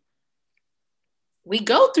 We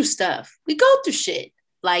go through stuff. We go through shit.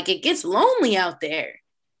 Like, it gets lonely out there.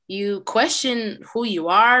 You question who you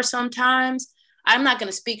are sometimes. I'm not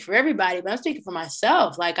going to speak for everybody, but I'm speaking for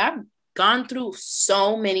myself. Like, I've gone through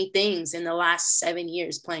so many things in the last 7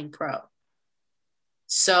 years playing pro.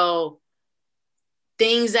 So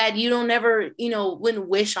things that you don't ever, wouldn't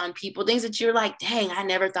wish on people, things that you're like, dang, I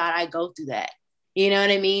never thought I'd go through that. You know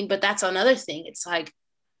what I mean? But that's another thing. It's like,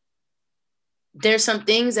 there's some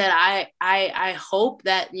things that I hope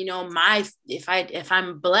that, if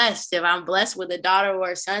I'm blessed with a daughter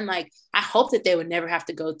or a son, like, I hope that they would never have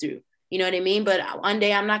to go through, you know what I mean? But one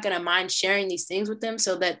day I'm not going to mind sharing these things with them,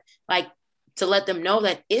 so that, like, to let them know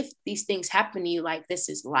that if these things happen to you, like, this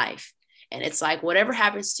is life. And it's like, whatever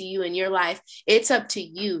happens to you in your life, it's up to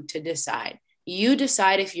you to decide. You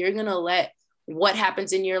decide if you're going to let what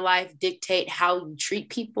happens in your life dictate how you treat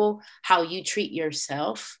people, how you treat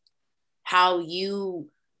yourself, how you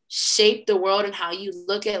shape the world, and how you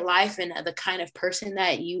look at life, and the kind of person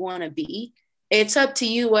that you want to be. It's up to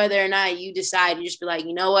you whether or not you decide you just be like,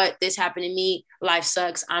 you know what, this happened to me, life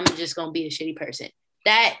sucks, I'm just going to be a shitty person.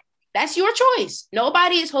 That's your choice.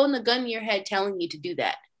 Nobody is holding a gun in your head telling you to do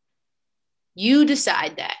that. You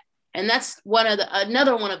decide that. And that's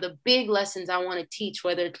another one of the big lessons I want to teach,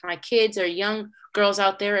 whether it's my kids or young girls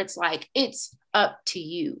out there. It's like, it's up to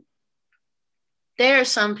you. There are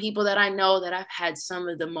some people that I know that I've had some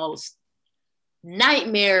of the most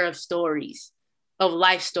nightmare of stories, of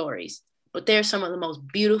life stories, but they're some of the most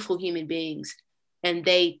beautiful human beings, and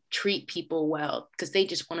they treat people well because they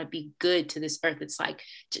just want to be good to this earth. It's like,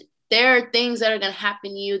 there are things that are going to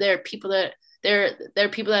happen to you. There are people that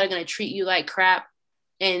are going to treat you like crap.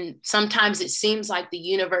 And sometimes it seems like the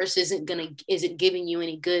universe isn't giving you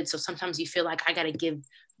any good. So sometimes you feel like I got to give,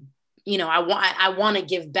 I want to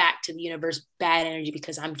give back to the universe bad energy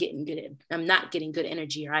because I'm not getting good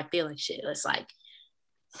energy, or I feel like shit. It's like,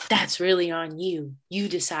 that's really on you. You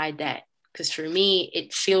decide that. Because for me,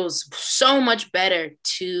 it feels so much better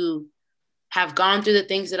to have gone through the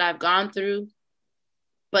things that I've gone through,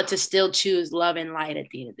 but to still choose love and light at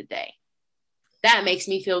the end of the day. That makes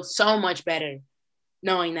me feel so much better,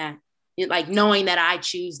 knowing that I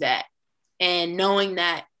choose that, and knowing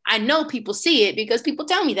that I know people see it because people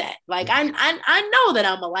tell me that. Like, I know that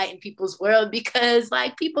I'm a light in people's world because,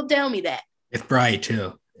 like, people tell me that. It's bright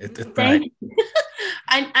too. It's bright.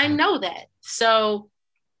 I know that. So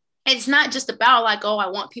it's not just about like, oh, I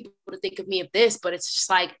want people to think of me of this, but it's just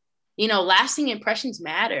like, lasting impressions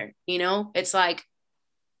matter. It's like,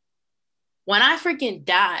 when I freaking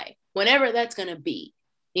die, whenever that's going to be,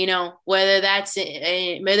 whether that's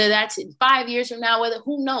in 5 years from now,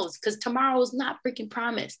 who knows? Because tomorrow is not freaking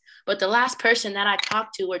promised. But the last person that I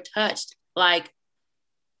talked to or touched, like,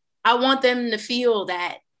 I want them to feel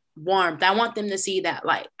that warmth. I want them to see that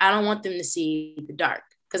light. I don't want them to see the dark,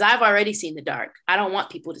 because I've already seen the dark. I don't want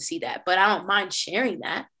people to see that, but I don't mind sharing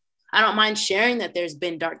that. I don't mind sharing that there's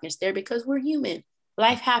been darkness there, because we're human.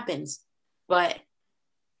 Life happens. But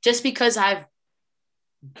just because I've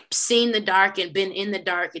seen the dark and been in the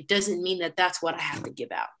dark, it doesn't mean that that's what I have to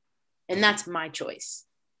give out. And that's my choice.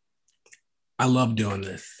 I love doing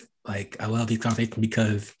this. Like, I love these conversations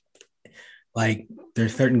because, like,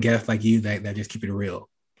 there's certain guests like you that just keep it real,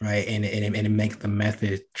 right? And it makes the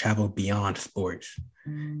message travel beyond sports,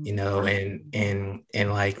 and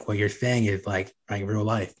like what you're saying is like real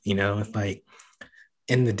life, It's like,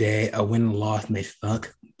 in the day, a win and loss may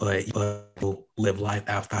suck, but you live life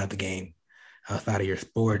outside the game, outside of your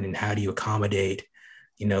sport. And how do you accommodate,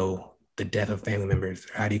 the death of family members?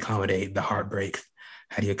 How do you accommodate the heartbreaks?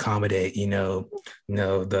 How do you accommodate, the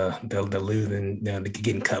losing, the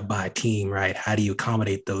getting cut by a team, right? How do you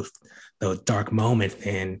accommodate those dark moments?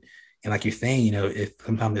 And like you're saying,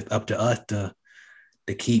 sometimes it's up to us to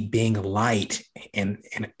keep being a light in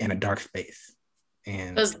a dark space.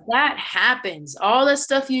 And because that happens. All the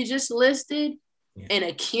stuff you just listed, an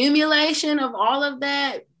accumulation of all of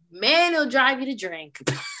that, man, it'll drive you to drink.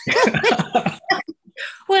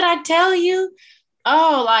 What I tell you?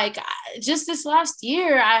 Oh, like, just this last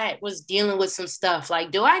year, I was dealing with some stuff.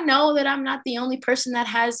 Like, do I know that I'm not the only person that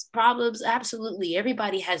has problems? Absolutely.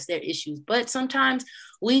 Everybody has their issues. But sometimes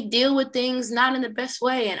we deal with things not in the best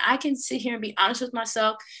way. And I can sit here and be honest with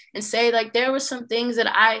myself and say, like, there were some things that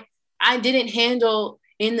I didn't handle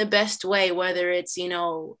in the best way, whether it's,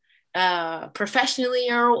 professionally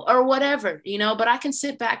or whatever, but I can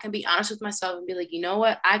sit back and be honest with myself and be like, you know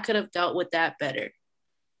what? I could have dealt with that better.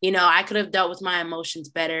 I could have dealt with my emotions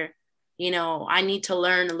better. I need to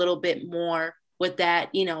learn a little bit more with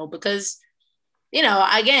that, because,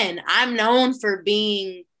 again, I'm known for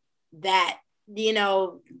being that,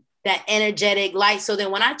 that energetic light. So then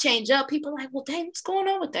when I change up, people are like, well, dang, what's going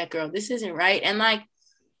on with that girl? This isn't right. And like,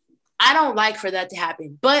 I don't like for that to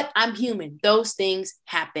happen, but I'm human. Those things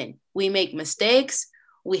happen. We make mistakes.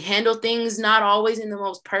 We handle things not always in the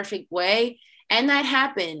most perfect way. And that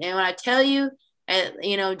happened. And when I tell you,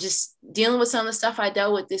 just dealing with some of the stuff I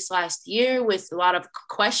dealt with this last year, with a lot of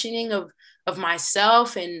questioning of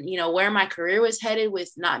myself and, where my career was headed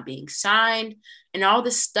with not being signed and all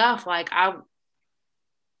this stuff, like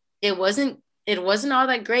it wasn't all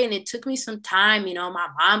that great. And it took me some time. My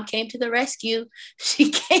mom came to the rescue.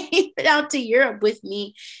 She came out to Europe with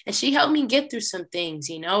me and she helped me get through some things,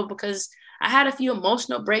 because I had a few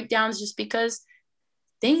emotional breakdowns just because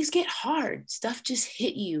things get hard. Stuff just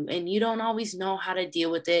hit you and you don't always know how to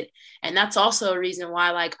deal with it. And that's also a reason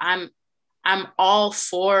why, like, I'm all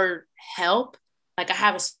for help. Like, I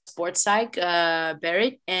have a sports psych,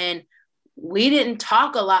 Barrett, and we didn't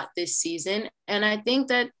talk a lot this season. And I think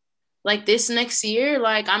that, like, this next year,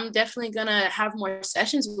 like, I'm definitely going to have more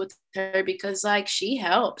sessions with her because, like, she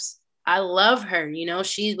helps. I love her.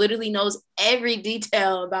 She literally knows every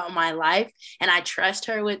detail about my life and I trust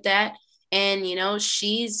her with that. And,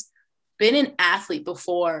 she's been an athlete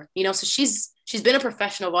before, so she's been a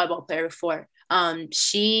professional volleyball player before.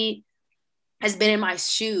 She has been in my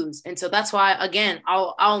shoes. And so that's why, again,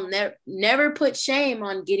 I'll never put shame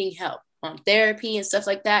on getting help, on therapy and stuff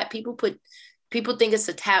like that. People think it's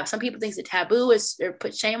a tab. Some people think it's a taboo or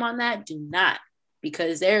put shame on that. Do not,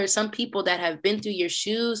 because there are some people that have been through your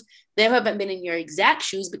shoes. They haven't been in your exact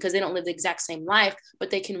shoes because they don't live the exact same life,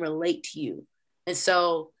 but they can relate to you. And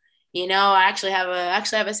so, I actually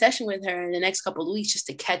have a session with her in the next couple of weeks just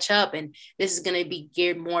to catch up. And this is going to be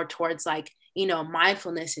geared more towards, like,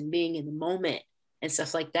 mindfulness and being in the moment and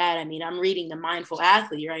stuff like that. I mean, I'm reading The Mindful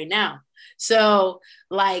Athlete right now. So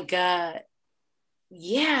like,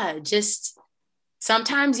 just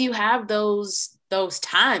sometimes you have those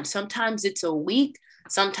times. Sometimes it's a week,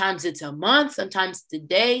 sometimes it's a month, sometimes it's a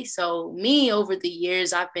day. So me, over the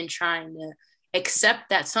years, I've been trying to accept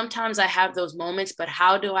that sometimes I have those moments, but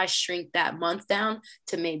how do I shrink that month down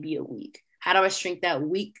to maybe a week? How do I shrink that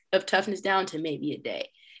week of toughness down to maybe a day?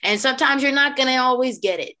 And sometimes you're not going to always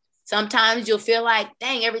get it. Sometimes you'll feel like,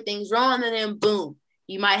 dang, everything's wrong. And then boom,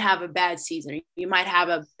 you might have a bad season. You might have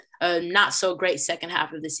a not so great second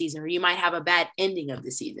half of the season, or you might have a bad ending of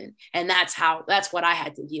the season. And that's what I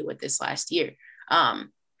had to deal with this last year.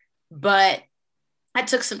 But I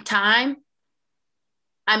took some time.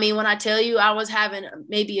 I mean, when I tell you I was having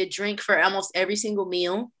maybe a drink for almost every single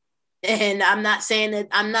meal, and I'm not saying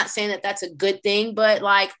that that's a good thing, but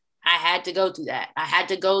like, I had to go through that. I had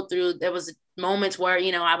to go through, there was moments where,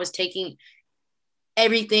 I was taking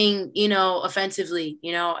everything, offensively,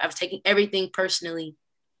 I was taking everything personally.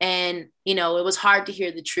 And, it was hard to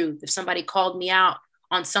hear the truth. If somebody called me out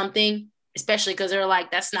on something, especially because they're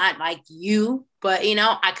like, that's not like you, but,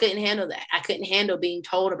 I couldn't handle that. I couldn't handle being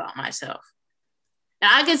told about myself.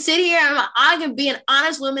 And I can sit here and I can be an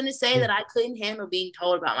honest woman to say that I couldn't handle being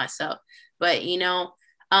told about myself. But,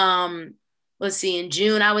 let's see, in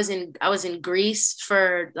June, I was in Greece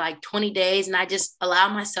for like 20 days, and I just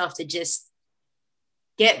allowed myself to just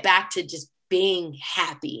get back to just being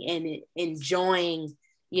happy and enjoying,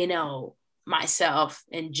 myself,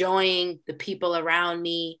 enjoying the people around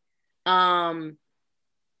me. And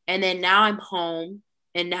then now I'm home,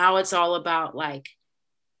 and now it's all about like,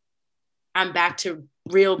 I'm back to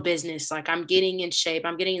real business. Like, I'm getting in shape.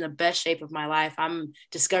 I'm getting in the best shape of my life. I'm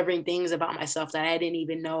discovering things about myself that I didn't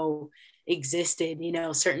even know existed,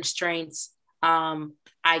 certain strengths.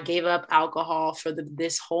 I gave up alcohol for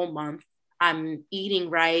this whole month. I'm eating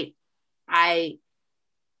right. I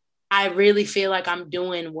really feel like I'm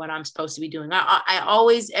doing what I'm supposed to be doing. I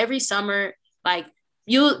always, every summer, like,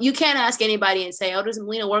 you can't ask anybody and say, oh, does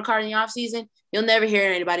Malina work hard in the off season? You'll never hear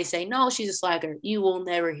anybody say, no, she's a slacker. You will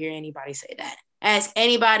never hear anybody say that. Ask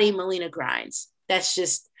anybody, Malina grinds. That's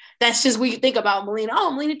just what you think about Malina.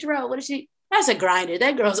 Oh, Malina Terrell, what is she? That's a grinder.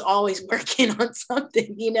 That girl's always working on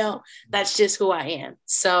something, That's just who I am.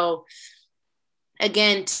 So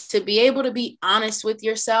again, to be able to be honest with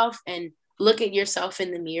yourself and look at yourself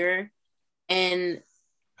in the mirror and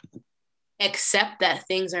accept that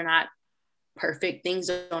things are not perfect. Things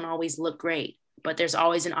don't always look great, but there's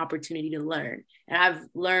always an opportunity to learn. And I've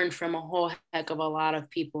learned from a whole heck of a lot of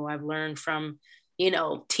people. I've learned from,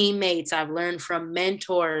 teammates. I've learned from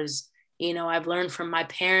mentors. I've learned from my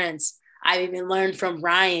parents. I've even learned from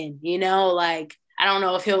Ryan, like, I don't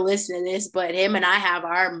know if he'll listen to this, but him and I have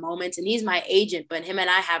our moments, and he's my agent, but him and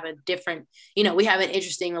I have a different, we have an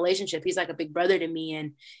interesting relationship. He's like a big brother to me.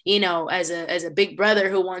 And, as a big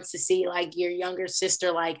brother who wants to see like your younger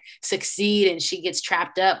sister, like, succeed, and she gets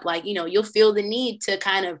trapped up, like, you'll feel the need to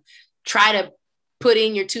kind of try to put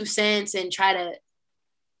in your 2 cents and try to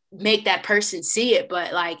make that person see it.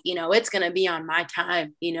 But like, it's going to be on my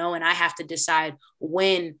time, and I have to decide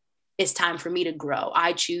when it's time for me to grow.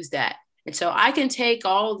 I choose that. And so I can take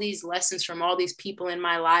all these lessons from all these people in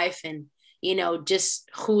my life and, just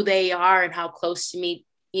who they are and how close to me,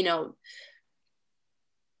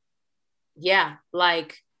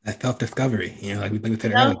 like that self-discovery, like we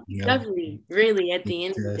said earlier. Self-discovery, really, at the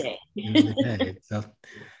end of the day.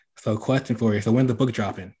 So question for you. So when's the book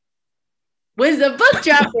dropping? When's the book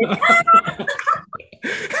dropping?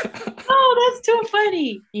 Oh, that's too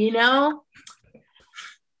funny.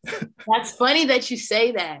 That's funny that you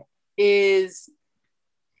say that.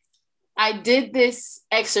 I did this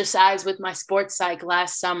exercise with my sports psych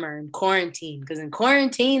last summer in quarantine, because in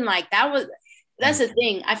quarantine, like, that's the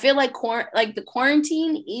thing. I feel like the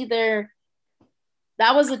quarantine,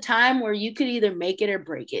 that was a time where you could either make it or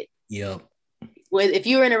break it. Yep. If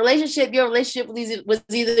you were in a relationship, your relationship was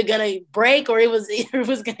either gonna break or it was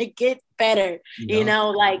gonna get better.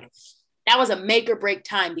 Yep. Like, that was a make or break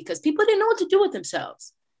time, because people didn't know what to do with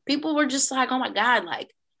themselves. People were just like, oh my God,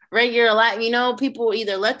 like, regular life, people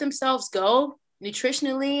either let themselves go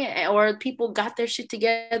nutritionally, or people got their shit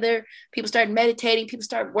together. People started meditating. People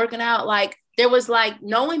started working out. Like, there was like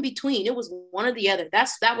no in between. It was one or the other. That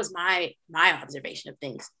was my observation of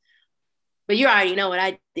things. But you already know what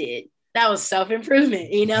I did. That was self-improvement,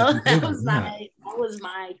 that was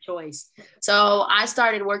my choice. So I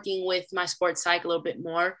started working with my sports psych a little bit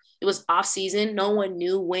more. It was off season. No one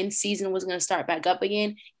knew when season was going to start back up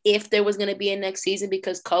again, if there was going to be a next season,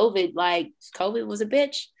 because COVID was a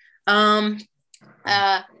bitch.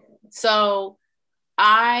 So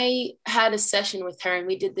I had a session with her and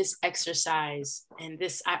we did this exercise, and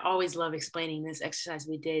I always love explaining this exercise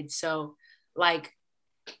we did. So like,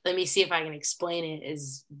 let me see if I can explain it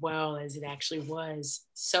as well as it actually was.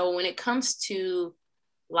 So when it comes to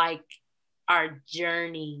like our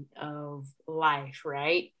journey of life,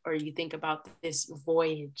 right? Or you think about this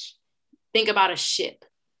voyage, think about a ship.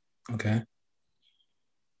 Okay.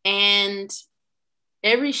 And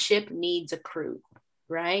every ship needs a crew,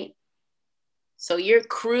 right? So your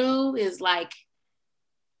crew is like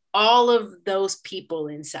all of those people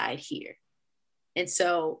inside here. And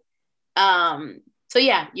so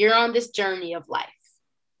yeah, you're on this journey of life.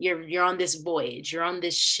 You're on this voyage, you're on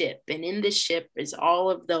this ship. And in this ship is all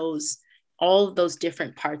of those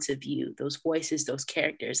different parts of you, those voices, those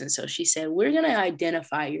characters. And so she said, we're gonna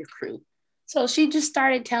identify your crew. So she just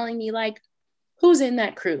started telling me like, who's in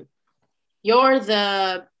that crew? You're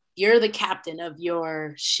the captain of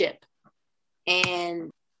your ship.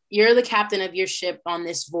 And you're the captain of your ship on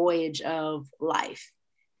this voyage of life.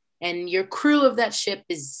 And your crew of that ship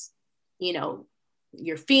is, you know,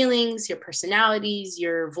 your feelings, your personalities,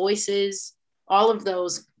 your voices, all of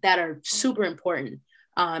those that are super important.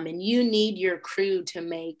 And you need your crew to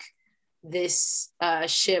make this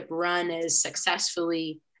ship run as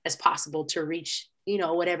successfully as possible to reach, you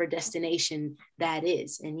know, whatever destination that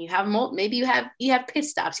is. And you have maybe you have pit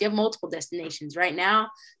stops, you have multiple destinations. Right now,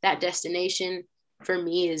 that destination for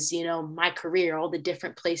me is, you know, my career, all the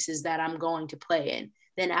different places that I'm going to play in.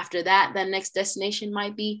 Then after that, that next destination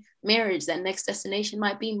might be marriage. That next destination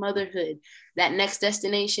might be motherhood. That next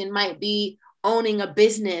destination might be owning a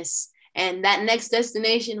business. And that next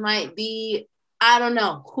destination might be, I don't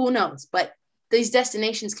know, who knows? But these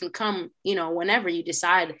destinations can come, you know, whenever you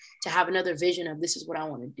decide to have another vision of this is what I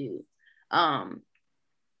want to do.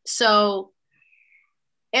 So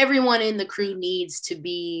everyone in the crew needs to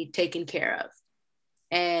be taken care of.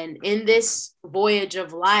 And in this voyage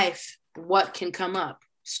of life, what can come up?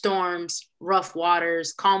 Storms, rough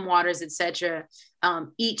waters, calm waters, etc.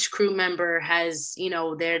 Each crew member has, you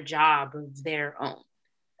know, their job of their own.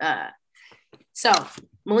 So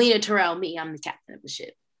Malina Terrell, I'm the captain of the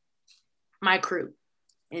ship, my crew.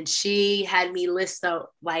 And she had me do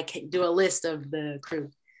a list of the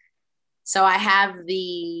crew. So I have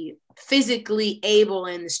the physically able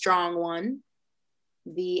and the strong one,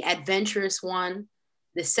 the adventurous one,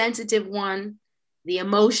 the sensitive one, the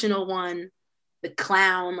emotional one, the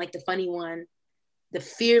clown, like the funny one, the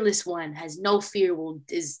fearless one, has no fear,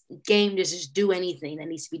 is game to just do anything that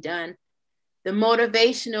needs to be done, the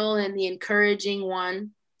motivational and the encouraging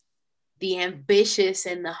one, the ambitious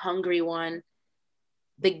and the hungry one,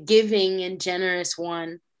 the giving and generous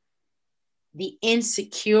one, the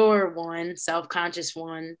insecure one, self-conscious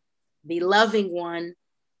one, the loving one,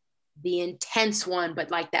 the intense one,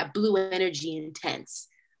 but like that blue energy intense,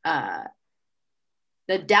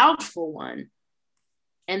 the doubtful one,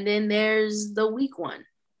 and then there's the weak one,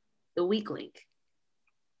 the weak link.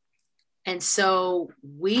 And so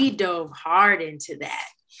we dove hard into that,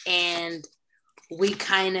 and we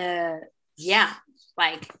kind of,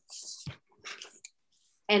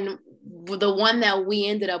 and the one that we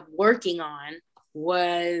ended up working on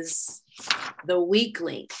was the weak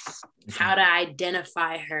link, how to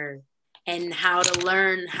identify her and how to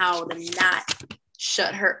learn how to not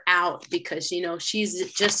shut her out, because, you know,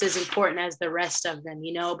 she's just as important as the rest of them,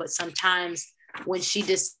 you know, but sometimes when she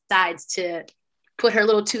decides to put her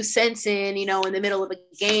little 2 cents in, you know, in the middle of a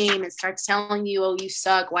game and starts telling you, oh, you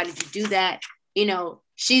suck, why did you do that? You know,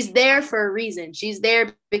 she's there for a reason. She's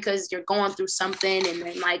there because you're going through something. And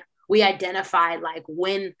then like we identified like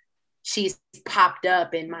when she's popped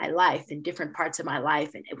up in my life, in different parts of my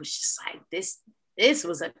life. And it was just like, this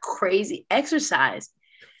was a crazy exercise.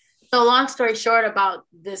 So long story short about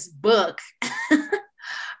this book,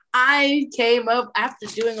 I came up after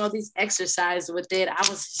doing all these exercises with it. I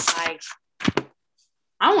was just like,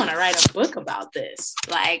 I want to write a book about this.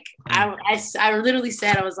 Like I literally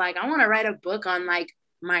said, I was like, I want to write a book on like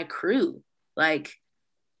my crew. Like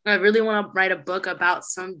I really want to write a book about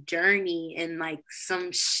some journey and like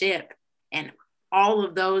some ship, and all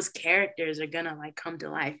of those characters are going to like come to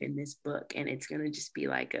life in this book. And it's going to just be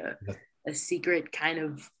like a secret kind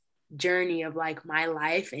of journey of like my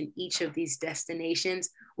life. And each of these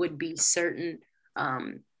destinations would be certain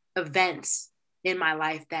events in my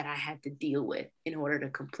life that I had to deal with in order to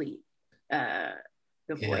complete the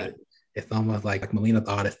voyage. It's almost like Malina's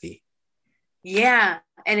Odyssey. Yeah.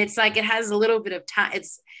 And it's like, it has a little bit of time.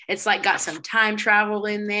 It's like got some time travel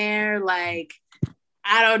in there. Like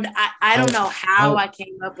I don't know how I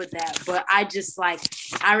came up with that, but I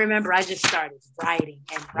remember I just started writing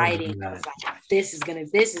and writing. I was like, this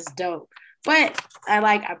is dope. But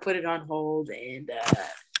I put it on hold and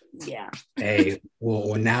yeah. Hey,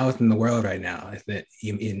 well, now it's in the world right now. It's that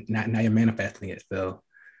now you're manifesting it. So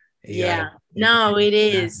yeah, no, it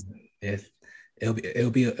is. It'll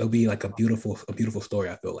be like a beautiful story.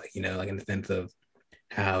 I feel like, like in the sense of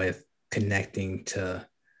how it's connecting to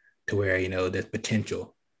where, there's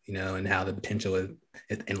potential, and how the potential is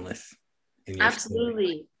endless. Absolutely.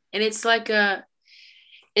 Story. And it's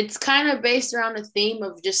it's kind of based around a theme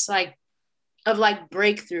of just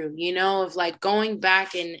breakthrough, of going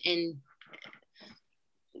back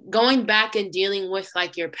and dealing with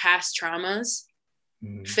your past traumas,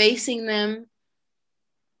 facing them,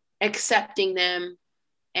 accepting them,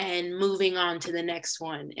 and moving on to the next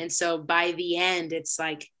one. And so by the end, it's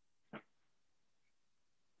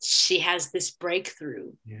she has this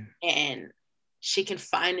breakthrough, and she can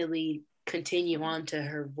finally continue on to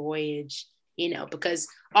her voyage, because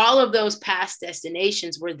all of those past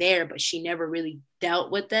destinations were there, but she never really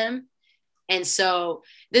dealt with them. And so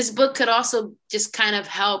this book could also just kind of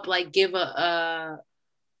help give a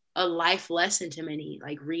life lesson to many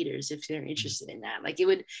readers if they're interested in that. It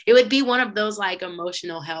would be one of those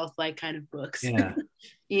emotional health kind of books. Yeah.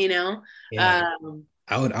 Yeah.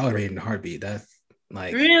 I would read it in a heartbeat. That's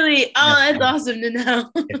really, that's awesome to know.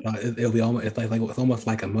 It'll be almost it's almost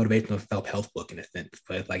like a motivational self-help book in a sense,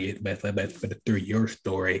 but it's through your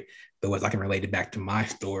story, so I can relate it back to my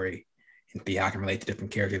story and see how I can relate to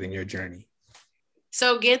different characters in your journey.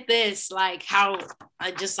 So get this, how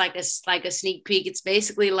just a sneak peek. It's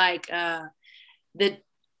basically the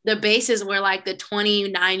basis where the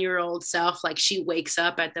 29-year-old self, she wakes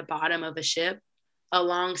up at the bottom of a ship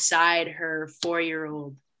alongside her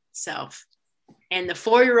 4-year-old self. And the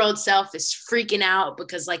 4-year-old self is freaking out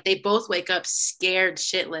because they both wake up scared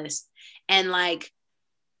shitless. And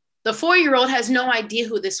the 4-year-old has no idea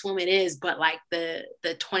who this woman is, but the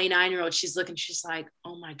 29-year-old, she's like,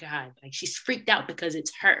 oh my God, she's freaked out because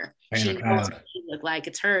it's her. She knows what she looked like.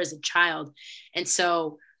 It's her as a child. And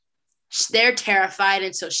so they're terrified.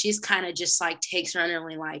 And so she's kind of just takes her under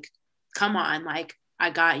and come on, I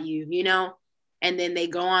got you, and then they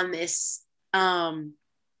go on this,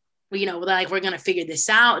 we're going to figure this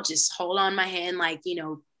out. Just hold on my hand,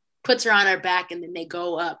 puts her on her back, and then they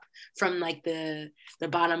go up from the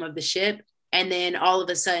bottom of the ship. And then all of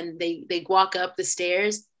a sudden they walk up the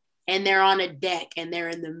stairs and they're on a deck and they're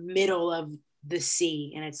in the middle of the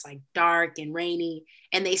sea, and it's dark and rainy,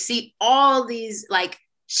 and they see all these,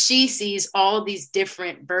 she sees all these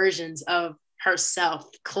different versions of herself,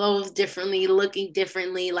 clothed differently, looking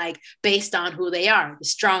differently, based on who they are, the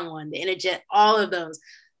strong one, the energetic, all of those.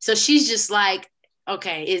 So she's just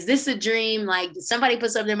okay, is this a dream? Did somebody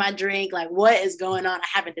put something in my drink? What is going on? I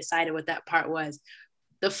haven't decided what that part was.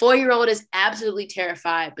 The 4-year-old is absolutely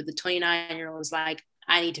terrified, but the 29-year-old is I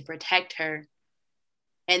need to protect her.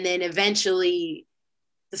 And then eventually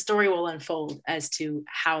the story will unfold as to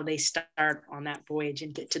how they start on that voyage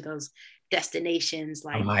and get to those destinations.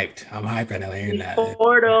 I'm hyped right now hearing that.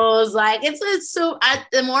 Portals, it's so.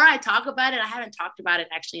 The more I talk about it, I haven't talked about it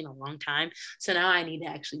actually in a long time. So now I need to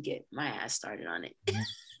actually get my ass started on it.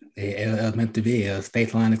 It was meant to be a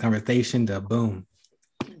space line of conversation. To boom.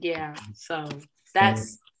 Yeah. So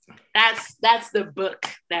that's the book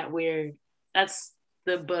that's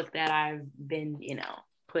the book that I've been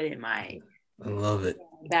put in my. I love it.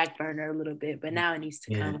 Back burner a little bit, but now it needs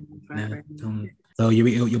to come in front burner. So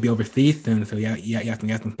you'll be overseas soon. So you have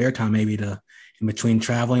some spare time maybe in between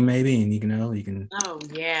traveling maybe, and you can. Oh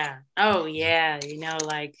yeah.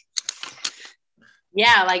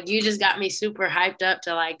 You just got me super hyped up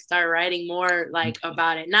to start writing more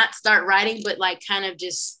about it. Not start writing, but kind of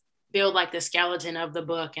just build the skeleton of the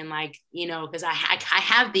book, and because I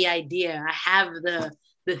have the idea, I have the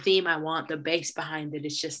theme I want, the base behind it.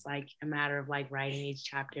 It's just a matter of writing each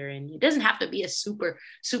chapter, and it doesn't have to be a super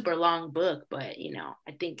super long book, but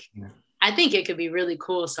I think it could be really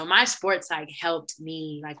cool. So my sports psych helped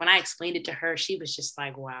me. When I explained it to her, she was just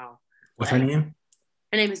wow. What's her name?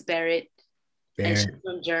 Her name is Barrett. And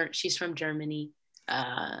she's from Germany.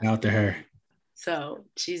 Out to her. So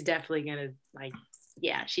she's definitely gonna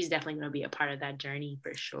be a part of that journry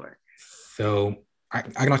for sure. So I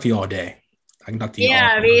can talk to you all day. I can talk to you. Yeah,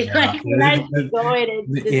 I mean,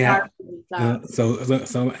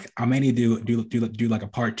 so I may need to do a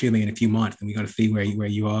part 2 maybe in a few months, and we're gonna see where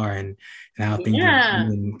you are and how things are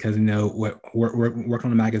doing, because we're working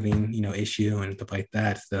on a magazine issue and stuff like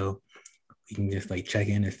that, so we can just check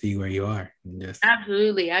in and see where you are. And just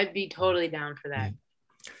absolutely, I'd be totally down for that.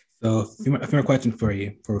 So, a few more questions for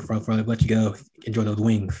you before I let you go. Enjoy those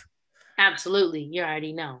wings. Absolutely. You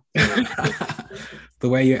already know. So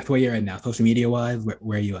where you're at now, social media wise,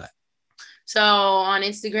 where are you at? So on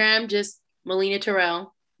Instagram, just Malina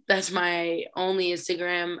Terrell. That's my only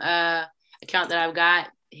Instagram account that I've got.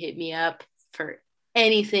 Hit me up for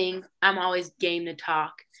anything. I'm always game to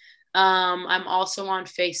talk. I'm also on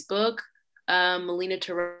Facebook, Malina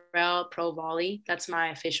Terrell Pro Volley. That's my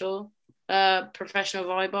official professional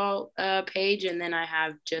volleyball page. And then I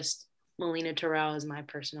have just Malina Terrell as my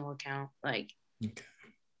personal account. Okay.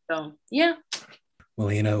 So, yeah.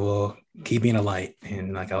 Malina will keep being a light.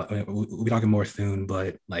 And we'll be talking more soon,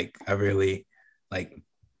 but I really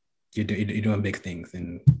you're doing big things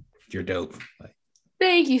and you're dope.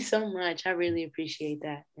 Thank you so much. I really appreciate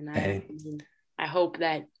that. And I hope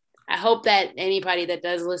that anybody that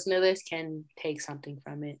does listen to this can take something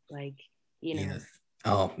from it. Yes.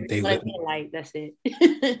 Oh, they will. Light. That's it.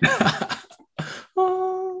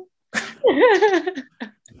 Oh.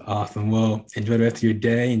 Awesome. Well, enjoy the rest of your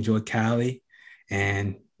day. Enjoy Cali,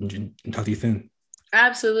 and talk to you soon.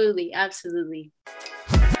 Absolutely.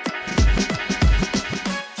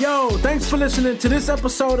 Yo, thanks for listening to this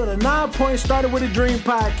episode of the 9 Point Started With a Dream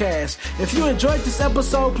podcast. If you enjoyed this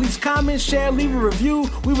episode, please comment, share, leave a review.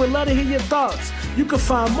 We would love to hear your thoughts. You can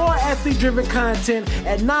find more athlete-driven content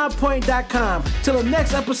at 9point.com. Till the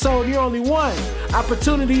next episode, you're only one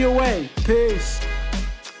opportunity away. Peace.